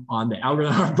on the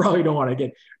algorithm. I probably don't want to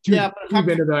get too deep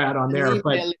into that on there,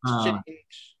 but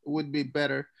would be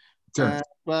better. Sure.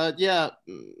 But yeah,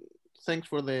 thanks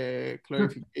for the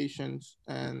clarifications.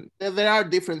 And there are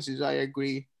differences, I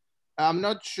agree. I'm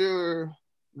not sure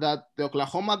that the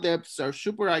Oklahoma depths are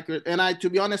super accurate. And to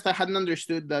be honest, I hadn't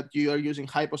understood that you are using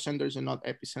hypocenters and not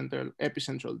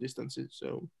epicentral distances.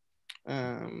 So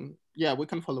yeah, we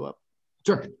can follow up.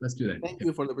 Sure, let's do that. Thank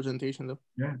you for the presentation, though.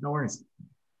 Yeah, no worries.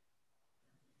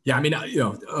 Yeah, I mean,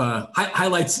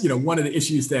 highlights, one of the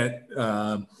issues that,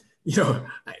 is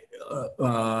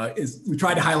we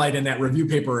tried to highlight in that review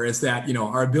paper is that,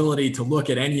 our ability to look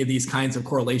at any of these kinds of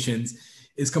correlations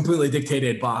is completely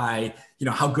dictated by,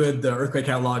 how good the earthquake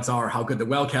catalogs are, how good the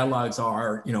well catalogs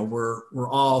are. We're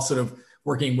all sort of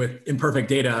working with imperfect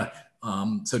data,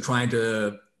 so trying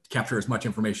to capture as much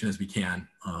information as we can.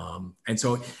 And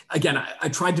so again, I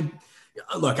tried to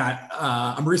look.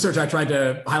 I'm a researcher. I tried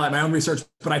to highlight my own research,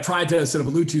 but I tried to sort of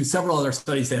allude to several other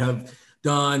studies that have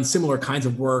done similar kinds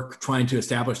of work trying to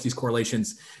establish these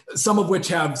correlations, some of which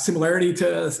have similarity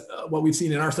to what we've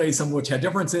seen in our studies, some of which have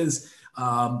differences.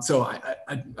 So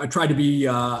I tried to be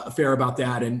fair about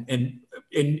that, and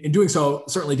in doing so,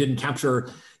 certainly didn't capture,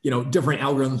 different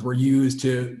algorithms were used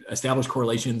to establish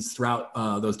correlations throughout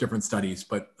those different studies.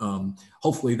 But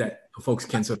hopefully that folks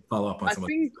can sort of follow up on some of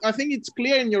it. I think it's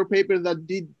clear in your paper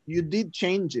that you did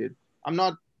change it. I'm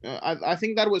not. I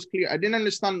think that was clear. I didn't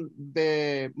understand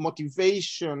the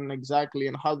motivation exactly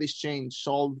and how this change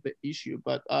solved the issue,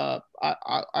 but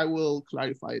I will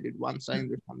clarify it once I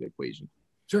understand the equation.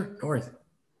 Sure, no worries.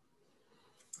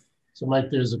 So Mike,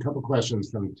 there's a couple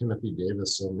questions from Timothy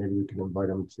Davis, so maybe we can invite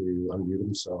him to unmute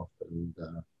himself. And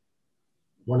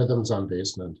one of them's on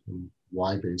basement and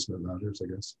why basement matters,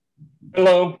 I guess.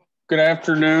 Hello, good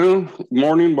afternoon,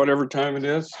 morning, whatever time it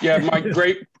is. Yeah, Mike,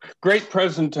 great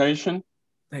presentation.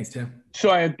 Thanks, Tim. So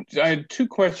I had two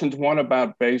questions, one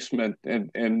about basement,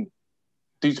 and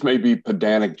these may be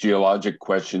pedantic geologic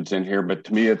questions in here, but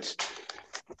to me it's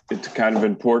kind of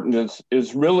important.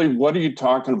 Is really, what are you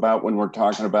talking about when we're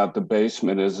talking about the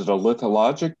basement? Is it a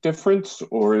lithologic difference,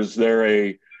 or is there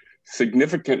a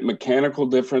significant mechanical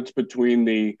difference between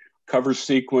the cover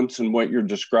sequence and what you're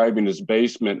describing as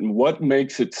basement, and what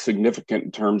makes it significant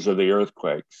in terms of the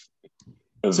earthquakes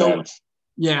events?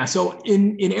 Yeah, so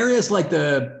in areas like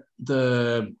the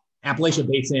Appalachian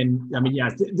Basin, I mean, yeah,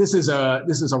 this is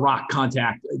a rock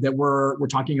contact that we're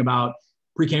talking about,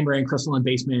 Precambrian crystalline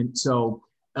basement. So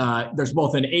there's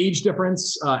both an age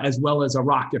difference as well as a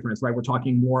rock difference, right? We're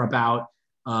talking more about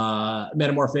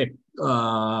metamorphic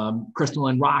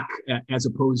crystalline rock as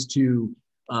opposed to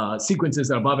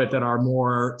sequences above it that are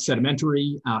more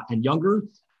sedimentary and younger.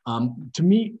 To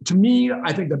me,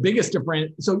 I think the biggest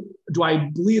difference. So, do I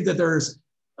believe that there's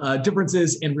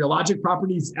differences in rheologic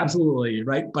properties? Absolutely,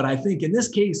 right? But I think in this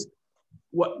case,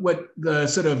 what the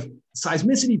sort of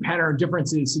seismicity pattern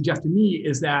differences suggest to me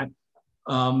is that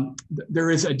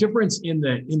there is a difference in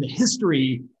the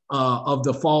history of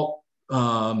the fault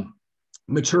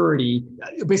maturity.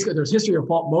 Basically, there's history of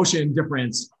fault motion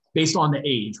difference based on the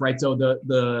age, right? So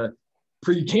the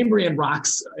Precambrian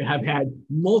rocks have had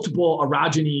multiple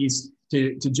orogenies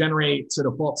to generate sort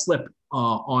of fault slip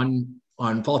on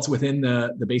faults within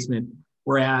the basement,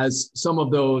 whereas some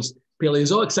of those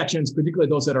Paleozoic sections, particularly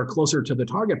those that are closer to the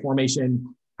target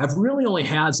formation, have really only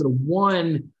had sort of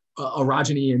one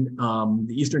orogeny in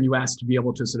the eastern US to be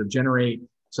able to sort of generate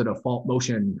sort of fault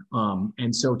motion.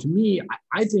 And so to me,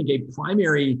 I think a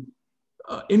primary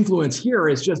influence here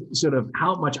is just sort of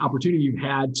how much opportunity you've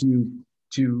had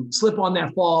to slip on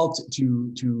that fault,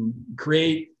 to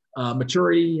create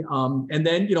maturity, and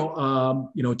then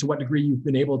to what degree you've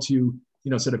been able to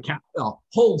sort of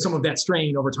hold some of that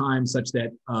strain over time, such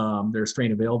that there's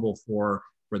strain available for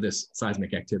this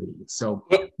seismic activity. So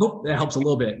hope that helps a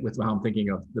little bit with how I'm thinking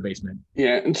of the basement.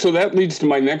 Yeah, and so that leads to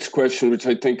my next question, which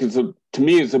I think is to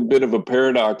me is a bit of a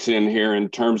paradox in here in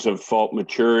terms of fault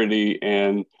maturity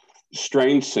and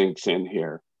strain sinks in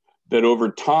here. That over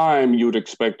time you would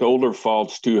expect older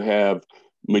faults to have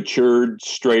matured,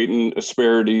 straightened,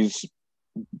 asperities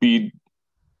be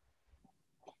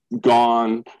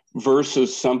gone,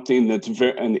 versus something that's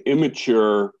an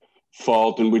immature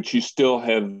fault in which you still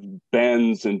have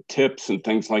bends and tips and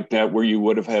things like that, where you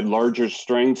would have had larger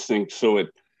strain sinks. So at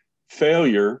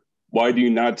failure, why do you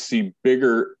not see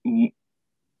bigger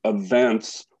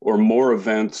events or more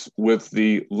events with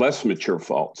the less mature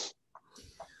faults?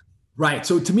 Right.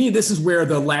 So to me, this is where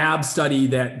the lab study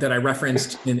that I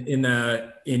referenced in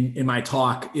my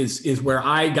talk is where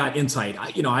I got insight.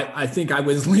 I think I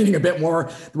was leaning a bit more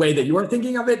the way that you were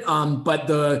thinking of it. But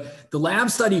the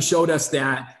lab study showed us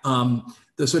that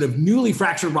the sort of newly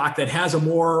fractured rock that has a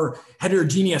more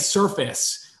heterogeneous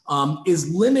surface is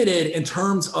limited in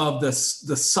terms of the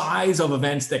size of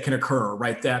events that can occur.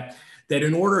 Right. That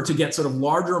in order to get sort of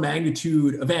larger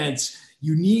magnitude events,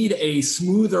 you need a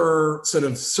smoother sort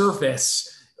of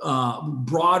surface,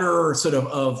 broader sort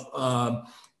of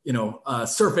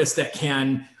surface that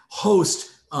can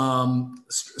host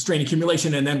strain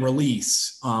accumulation and then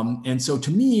release. And so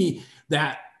to me,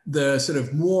 that the sort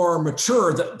of more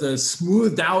mature, the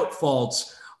smoothed out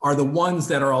faults are the ones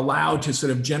that are allowed to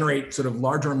sort of generate sort of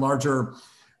larger and larger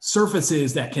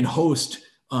surfaces that can host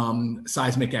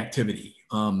seismic activity.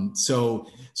 So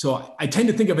I tend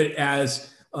to think of it as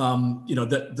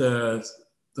the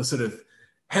sort of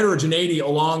heterogeneity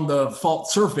along the fault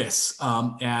surface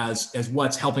as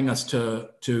what's helping us to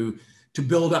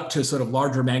build up to sort of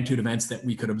larger magnitude events that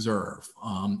we could observe.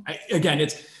 Again,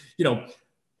 it's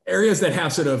areas that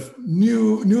have sort of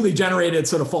newly generated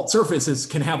sort of fault surfaces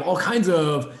can have all kinds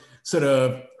of sort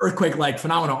of earthquake-like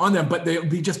phenomena on them, but they'll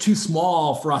be just too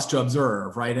small for us to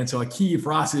observe, right? And so a key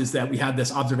for us is that we have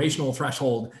this observational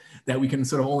threshold that we can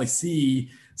sort of only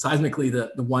see seismically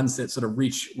the ones that sort of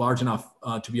reach large enough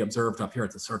to be observed up here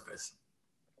at the surface.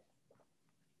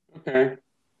 Okay,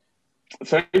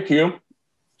 thank you.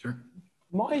 Sure.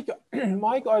 Mike,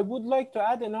 Mike, I would like to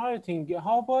add another thing.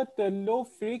 How about the low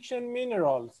friction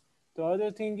minerals? The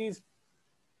other thing is,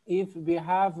 if we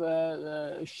have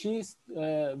schist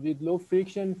with low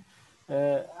friction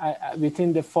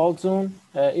within the fault zone,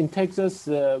 in Texas,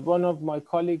 one of my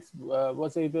colleagues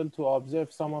was able to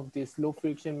observe some of these low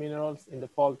friction minerals in the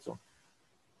fault zone.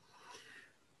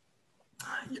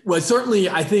 Well, certainly,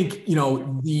 I think,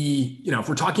 if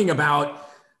we're talking about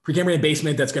Precambrian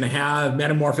basement that's going to have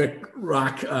metamorphic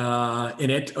rock in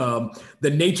it,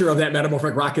 the nature of that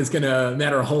metamorphic rock is going to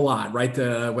matter a whole lot, right?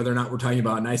 Whether or not we're talking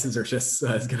about gneisses or schists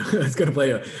is going to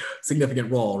play a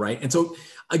significant role, right? And so,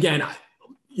 again,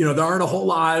 there aren't a whole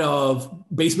lot of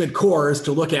basement cores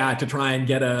to look at to try and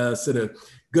get a sort of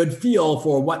good feel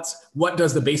for what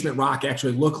does the basement rock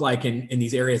actually look like in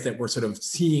these areas that we're sort of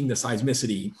seeing the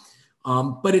seismicity.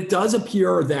 But it does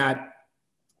appear that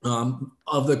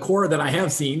of the core that I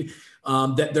have seen,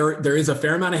 that there is a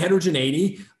fair amount of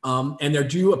heterogeneity, and there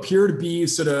do appear to be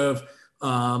sort of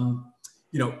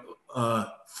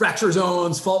fracture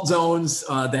zones, fault zones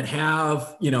that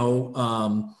have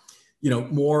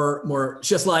more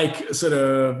schist-like sort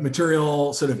of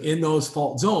material sort of in those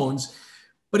fault zones.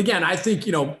 But again, I think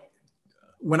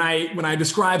when I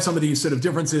describe some of these sort of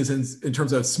differences in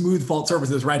terms of smooth fault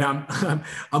surfaces, right,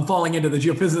 I'm falling into the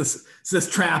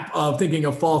geophysicist trap of thinking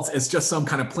of faults as just some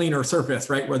kind of planar surface,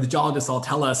 right, where the geologists all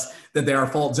tell us that there are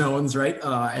fault zones, right,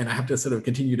 and I have to sort of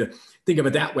continue to think of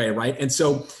it that way, right? And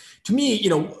so, to me,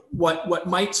 what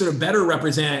might sort of better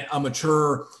represent a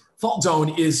mature fault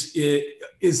zone is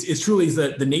truly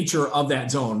the nature of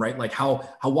that zone, right? Like how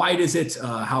wide is it?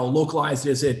 How localized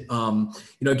is it?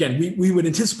 Again, we would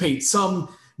anticipate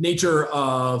some nature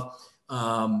of,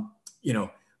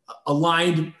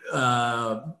 aligned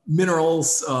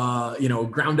minerals,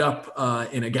 ground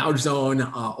up in a gouge zone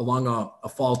along a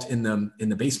fault in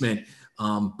the basement.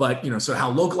 But so how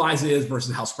localized it is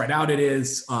versus how spread out it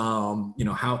is, how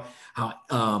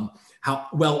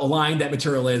well aligned that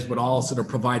material is would all sort of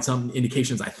provide some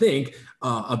indications, I think,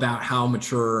 about how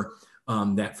mature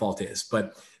that fault is.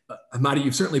 But Ahmadi,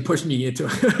 you've certainly pushed me into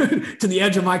to the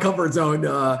edge of my comfort zone.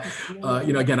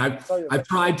 Again, I've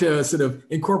tried to sort of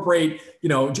incorporate,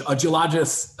 a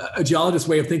geologist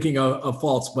way of thinking of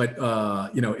faults, but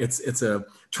it's a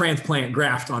transplant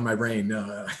graft on my brain.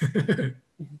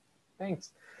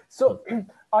 Thanks. So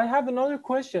I have another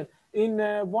question. In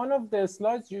one of the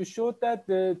slides, you showed that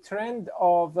the trend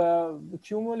of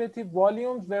cumulative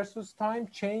volumes versus time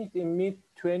changed in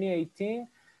mid-2018.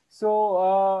 So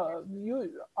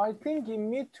I think in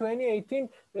mid-2018,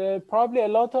 probably a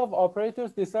lot of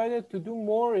operators decided to do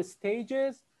more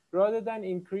stages rather than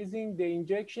increasing the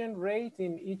injection rate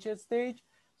in each stage.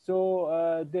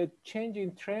 So the change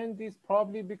in trend is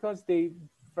probably because they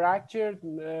fractured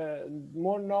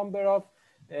more number of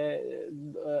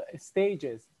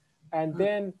stages. And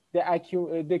then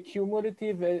the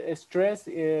cumulative stress,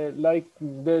 like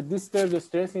the disturbed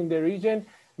stress in the region,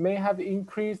 may have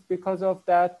increased because of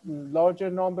that larger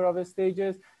number of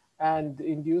stages and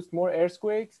induced more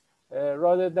earthquakes,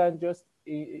 rather than just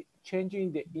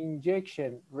changing the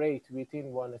injection rate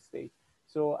within one stage.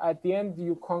 So at the end,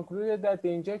 you concluded that the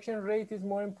injection rate is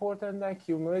more important than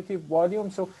cumulative volume.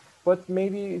 So, but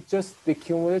maybe it's just the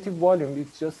cumulative volume,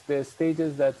 it's just the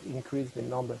stages that increase the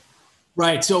number.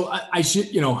 Right. So I should,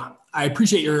 I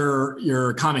appreciate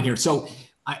your comment here. So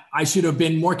I should have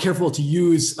been more careful to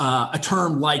use a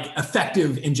term like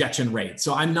effective injection rate.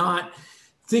 So I'm not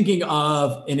thinking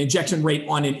of an injection rate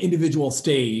on an individual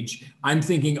stage. I'm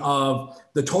thinking of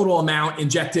the total amount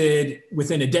injected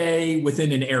within a day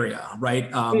within an area, right?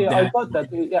 Yeah, I got that.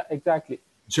 Yeah, exactly.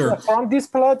 Sure. Yeah, from this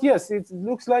plot, yes, it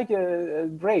looks like a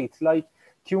rate, like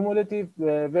cumulative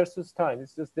versus time.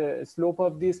 It's just the slope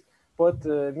of this. But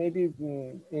maybe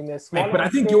in a small. Right, but I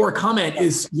think your comment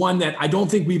is one that I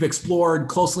don't think we've explored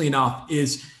closely enough.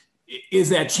 Is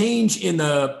that change in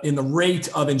the rate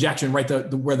of injection, right?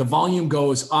 Where the volume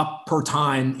goes up per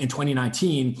time in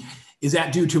 2019, is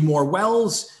that due to more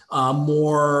wells,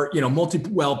 more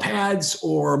multi-well pads,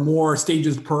 or more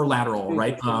stages per lateral,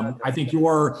 right? I think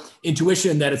your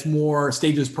intuition that it's more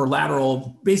stages per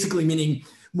lateral, basically meaning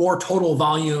more total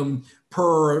volume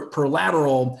per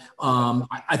lateral.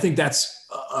 I think that's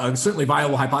certainly a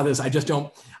viable hypothesis.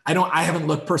 I haven't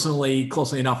looked personally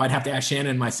closely enough. I'd have to ask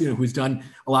Shannon, my student who's done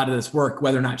a lot of this work,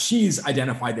 whether or not she's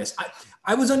identified this.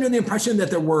 I was under the impression that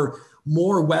there were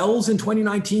more wells in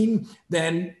 2019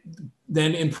 than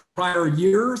in prior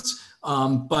years.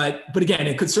 But again,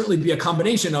 it could certainly be a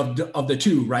combination of the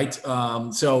two, right?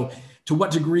 So to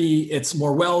what degree it's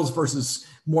more wells versus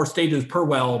more stages per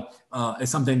well is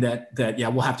something that yeah,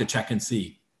 we'll have to check and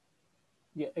see.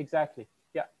 Yeah, exactly.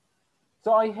 Yeah.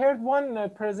 So I heard one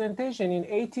presentation in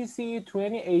ATC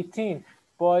 2018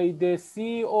 by the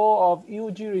CEO of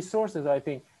EUG Resources, I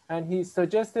think, and he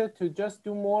suggested to just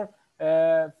do more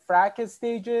frac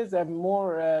stages and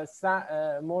more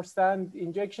sand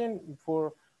injection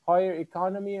for higher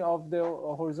economy of the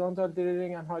horizontal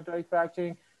drilling and hydraulic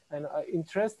fracturing. And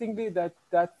interestingly,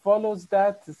 that follows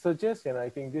that suggestion. I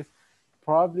think this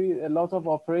probably a lot of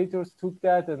operators took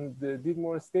that and did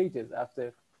more stages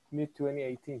after mid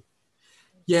 2018.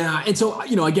 Yeah, and so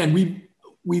again,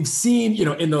 we've seen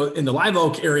in the Live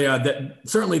Oak area that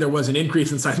certainly there was an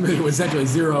increase in seismicity. It was essentially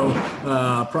zero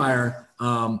prior.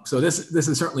 So this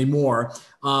is certainly more.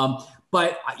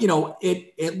 But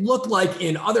it looked like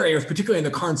in other areas, particularly in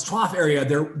the Carnes Trough area,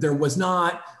 there was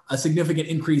not a significant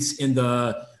increase in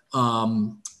the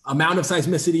amount of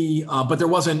seismicity, but there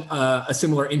wasn't a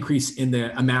similar increase in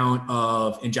the amount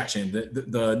of injection.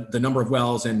 The number of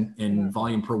wells and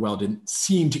volume per well didn't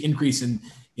seem to increase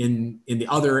in the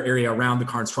other area around the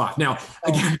Carnes Trough. Now,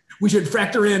 again, we should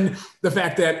factor in the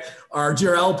fact that our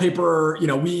GRL paper,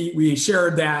 we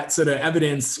shared that sort of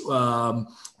evidence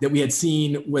that we had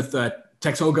seen with the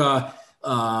Texoga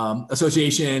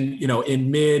Association,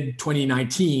 in mid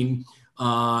 2019.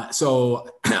 So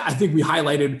I think we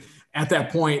highlighted at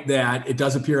that point that it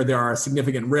does appear there are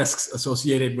significant risks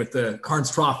associated with the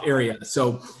Carnes Trough area.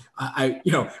 So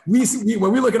we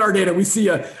when we look at our data, we see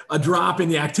a drop in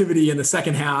the activity in the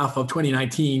second half of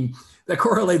 2019 that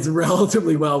correlates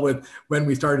relatively well with when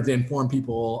we started to inform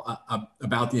people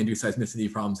about the induced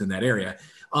seismicity problems in that area.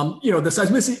 The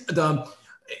seismicity, the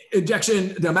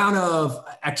injection, the amount of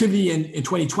activity in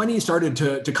 2020 started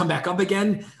to come back up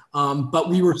again, but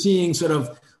we were seeing sort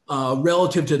of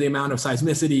relative to the amount of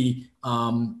seismicity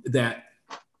that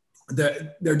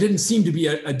there didn't seem to be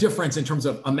a difference in terms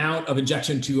of amount of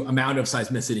injection to amount of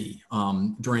seismicity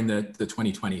during the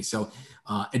 2020. So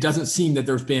it doesn't seem that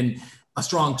there's been a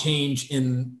strong change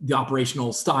in the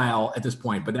operational style at this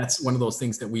point, but that's one of those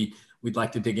things that we'd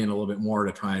like to dig in a little bit more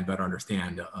to try and better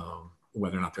understand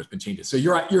whether or not there's been changes. So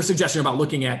your suggestion about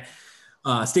looking at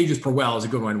stages per well is a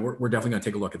good one. We're definitely going to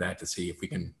take a look at that to see if we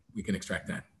can extract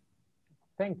that.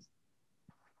 Thanks.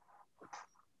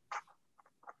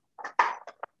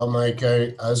 Well, Mike,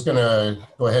 I was going to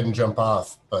go ahead and jump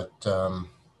off, but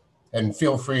and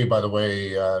feel free, by the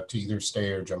way, to either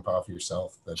stay or jump off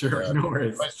yourself. But, sure, no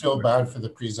worries. I feel bad for the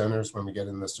presenters when we get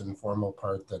in this informal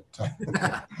part that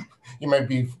you might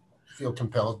feel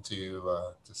compelled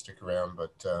to stick around.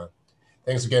 But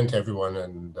thanks again to everyone,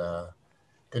 and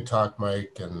good talk,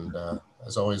 Mike. And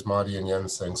as always, Madi and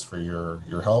Jens, thanks for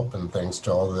your help, and thanks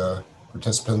to all the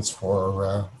participants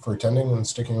for attending and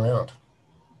sticking around.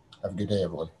 Have a good day,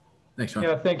 everyone. Thanks, Sean.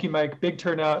 Yeah, thank you, Mike. Big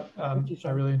turnout. I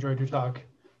really enjoyed your talk.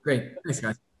 Great. Thanks,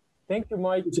 guys. Thank you,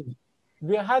 Mike.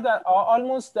 We had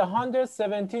almost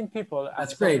 117 people.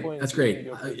 That's great. That's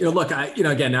great. Look,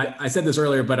 again, I said this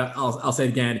earlier, but I'll say it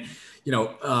again.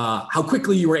 How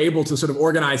quickly you were able to sort of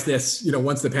organize this.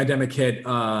 Once the pandemic hit.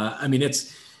 I mean,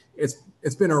 it's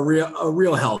been a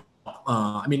real help.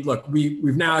 I mean, look,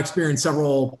 we've now experienced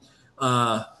several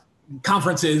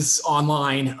conferences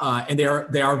online, and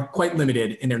they are quite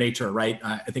limited in their nature, right?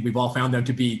 I think we've all found them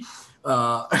to be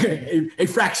a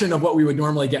fraction of what we would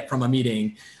normally get from a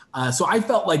meeting. So I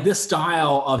felt like this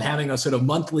style of having a sort of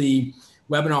monthly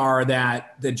webinar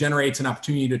that generates an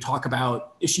opportunity to talk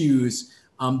about issues,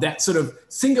 that sort of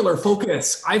singular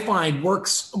focus, I find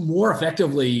works more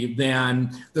effectively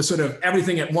than the sort of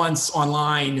everything at once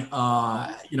online.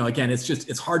 Again,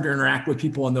 it's hard to interact with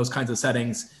people in those kinds of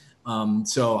settings.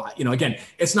 So, again,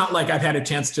 it's not like I've had a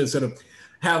chance to sort of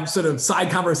have sort of side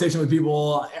conversation with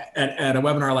people at a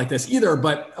webinar like this either.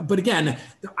 But again,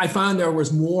 I found there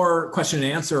was more question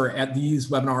and answer at these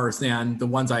webinars than the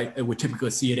ones I would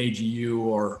typically see at AGU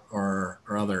or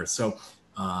others. So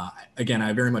again,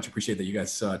 I very much appreciate that you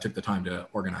guys took the time to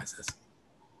organize this.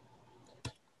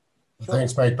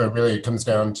 Thanks, Mike. But really, it comes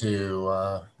down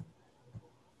to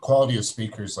quality of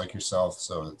speakers like yourself.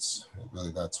 So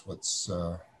that's what's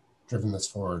driven this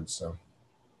forward. So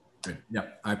good. Yeah,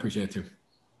 I appreciate it too.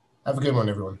 Have a good one,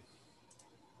 everyone.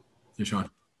 See you, Sean.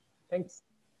 Thanks.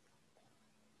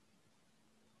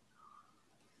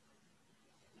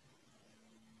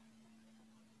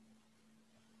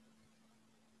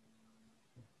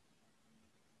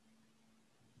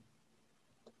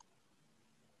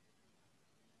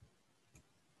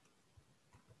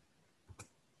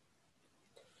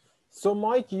 So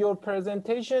Mike, your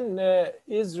presentation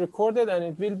is recorded and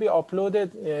it will be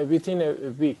uploaded within a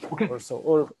week or so,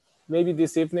 or maybe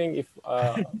this evening if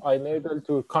I'm able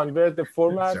to convert the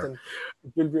format, and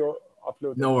it will be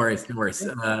uploaded. No worries, no worries.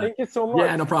 Thank you so much.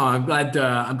 Yeah, no problem.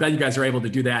 I'm glad you guys are able to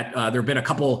do that. There have been a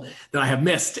couple that I have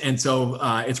missed, and so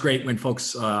it's great when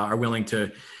folks are willing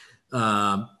to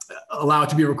allow it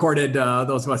to be recorded.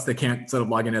 Those of us that can't sort of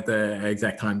log in at the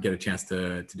exact time get a chance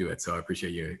to do it. So I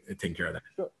appreciate you taking care of that.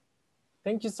 Sure.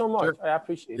 Thank you so much. Sure. I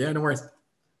appreciate it. Yeah, no worries.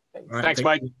 Thanks, right, thanks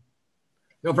Mike.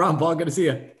 No problem, Paul. Good to see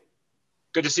you.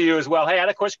 Good to see you as well. Hey, I had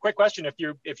a quick question.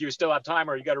 If you still have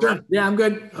time, or you got to run. Yeah, I'm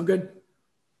good. I'm good.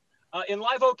 In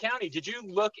Live Oak County, did you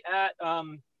look at?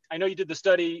 I know you did the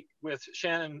study with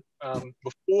Shannon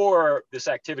before this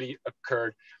activity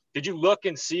occurred. Did you look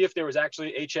and see if there was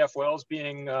actually HF wells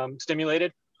being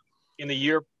stimulated in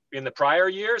the prior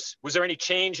years? Was there any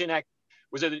change in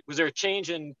was there a change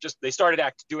in just they started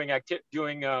doing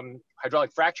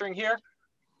hydraulic fracturing here?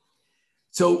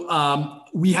 So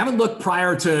we haven't looked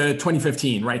prior to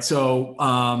 2015, right? So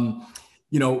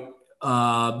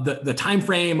the time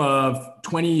frame of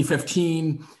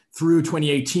 2015 through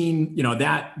 2018,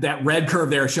 that red curve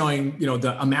there showing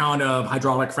the amount of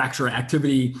hydraulic fracture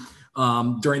activity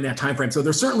during that time frame. So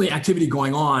there's certainly activity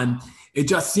going on. It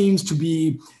just seems to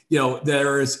be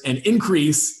there's an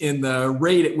increase in the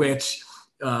rate at which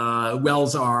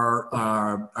wells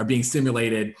are being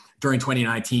stimulated during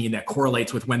 2019 that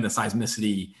correlates with when the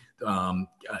seismicity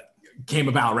came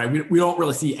about, right? We don't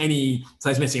really see any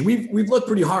seismicity. We've looked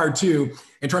pretty hard too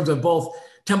in terms of both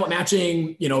template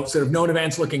matching, sort of known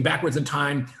events looking backwards in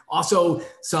time, also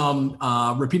some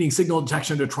repeating signal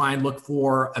detection to try and look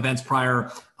for events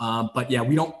prior. But yeah,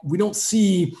 we don't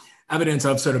see evidence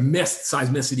of sort of missed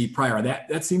seismicity prior.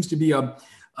 That seems to be a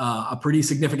pretty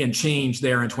significant change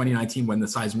there in 2019 when the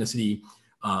seismicity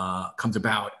comes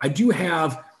about. I do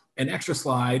have an extra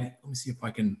slide. Let me see if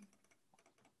I can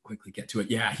quickly get to it.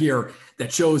 Yeah, here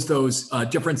that shows those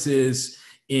differences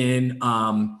in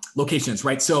locations,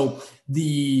 right? So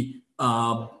the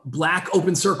black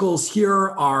open circles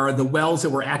here are the wells that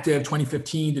were active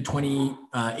 2015 to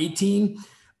 2018.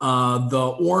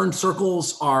 The orange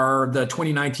circles are the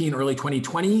 2019, early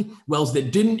 2020 wells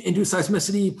that didn't induce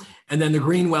seismicity. And then the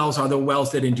green wells are the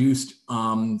wells that induced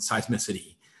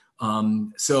seismicity.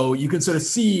 So you can sort of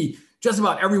see just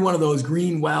about every one of those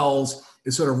green wells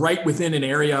is sort of right within an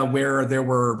area where there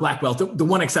were black wells. The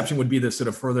one exception would be the sort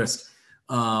of furthest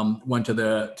one to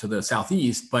the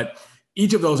southeast, but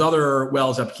each of those other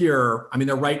wells up here, I mean,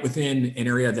 they're right within an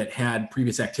area that had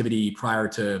previous activity prior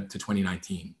to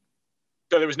 2019.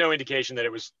 So there was no indication that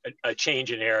it was a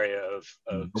change in area of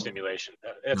stimulation.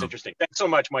 That's interesting. Thanks so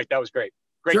much, Mike. That was great.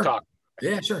 Great talk.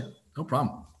 Yeah, sure. No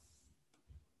problem.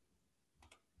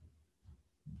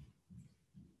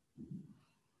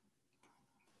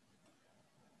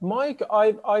 Mike,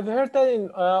 I've heard that in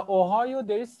Ohio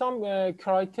there is some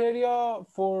criteria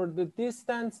for the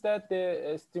distance that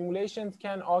the stimulations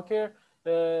can occur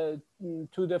to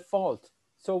the fault.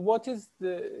 So what is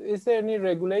there any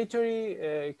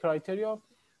regulatory criteria?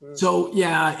 So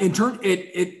yeah,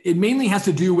 it mainly has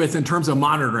to do with in terms of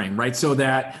monitoring, right? So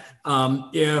that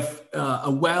if a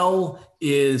well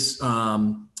is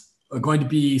going to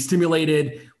be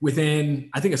stimulated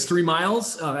within, I think it's 3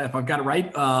 miles, if I've got it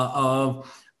right,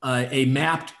 of a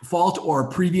mapped fault or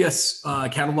previous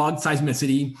cataloged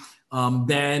seismicity,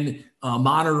 then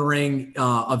monitoring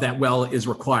of that well is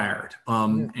required.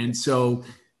 And so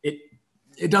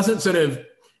it doesn't sort of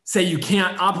say you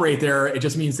can't operate there. It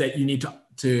just means that you need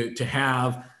to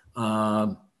have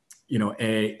a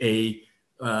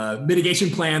mitigation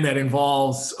plan that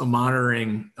involves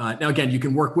monitoring. Now again, you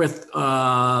can work with the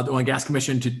Oil and Gas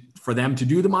Commission for them to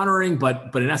do the monitoring,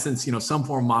 but in essence, some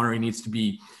form of monitoring needs to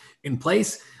be in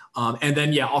place. And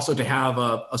then, yeah, also to have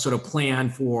a sort of plan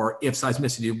for if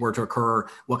seismicity were to occur,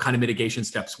 what kind of mitigation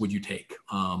steps would you take?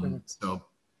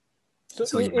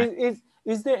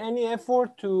 Is there any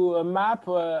effort to map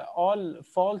all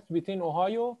faults within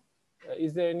Ohio?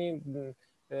 Is there any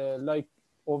like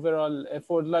overall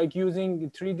effort, like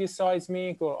using 3D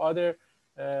seismic or other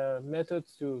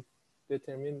methods to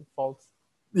determine faults?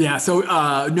 Yeah, so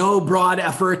no broad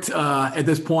effort at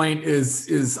this point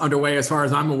is underway, as far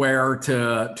as I'm aware,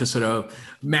 to sort of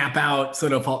map out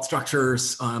sort of fault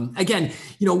structures. Again,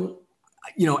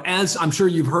 as I'm sure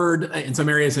you've heard in some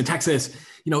areas in Texas,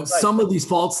 some of these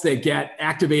faults that get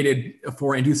activated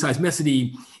for induced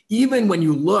seismicity, even when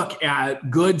you look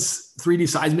at good 3D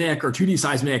seismic or 2D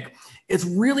seismic, it's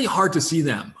really hard to see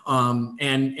them.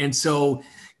 And so,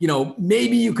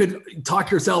 maybe you could talk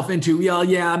yourself into, well,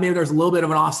 yeah, maybe there's a little bit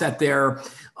of an offset there.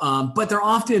 But they're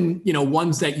often,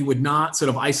 ones that you would not sort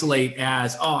of isolate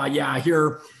as, oh yeah,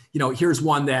 here's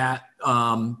one that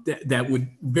that would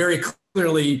very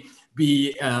clearly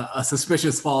be a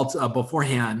suspicious fault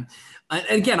beforehand.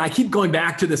 And again, I keep going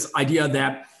back to this idea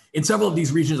that in several of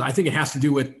these regions, I think it has to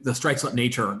do with the strike slip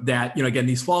nature that, again,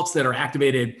 these faults that are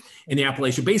activated in the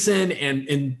Appalachian Basin and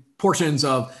in portions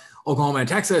of Oklahoma and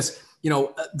Texas,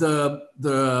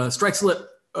 the strike slip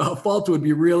fault would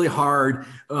be really hard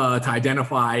to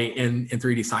identify in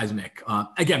 3D seismic.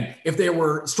 Again, if there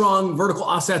were strong vertical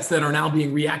offsets that are now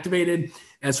being reactivated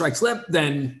as strike slip,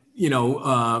 then,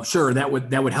 sure, that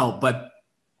would help. But,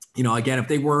 again, if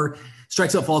they were strike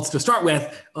slip faults to start with,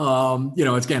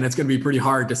 it's going to be pretty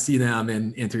hard to see them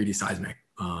in 3D seismic.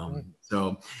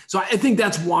 So I think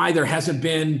that's why there hasn't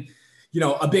been,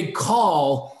 a big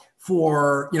call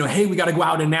for, hey, we got to go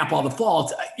out and map all the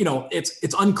faults.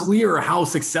 It's unclear how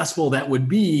successful that would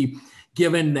be,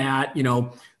 given that,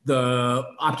 the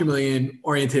optimally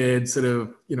oriented sort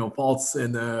of, faults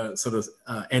and the sort of,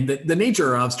 and the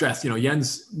nature of stress,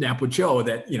 Jens' map would show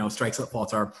that, strike slip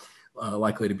faults are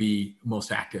likely to be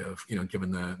most active,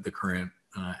 given the current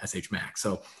SH max.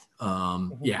 So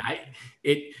yeah,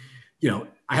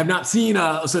 I have not seen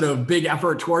a sort of big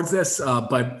effort towards this,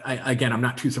 but again, I'm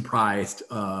not too surprised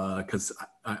because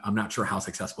I'm not sure how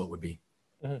successful it would be.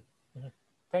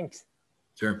 Thanks.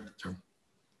 Sure.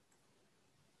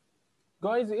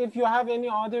 Guys, if you have any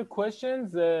other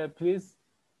questions, please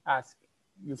ask.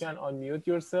 You can unmute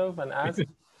yourself and ask.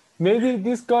 Maybe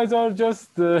these guys are just...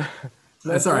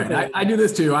 That's all right. I do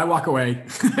this too. I walk away.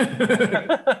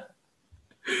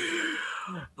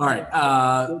 All right.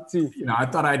 Let's see. I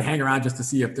thought I'd hang around just to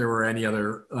see if there were any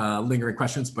other lingering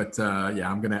questions, but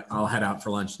yeah, I'll head out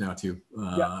for lunch now too.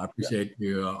 I appreciate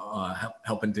you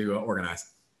helping to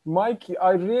organize. Mike,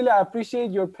 I really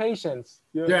appreciate your patience.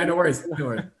 Yeah, no worries. No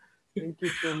worries. Thank you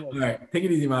so much. All right. Take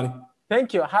it easy, Marty.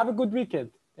 Thank you. Have a good weekend.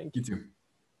 Thank you. You too.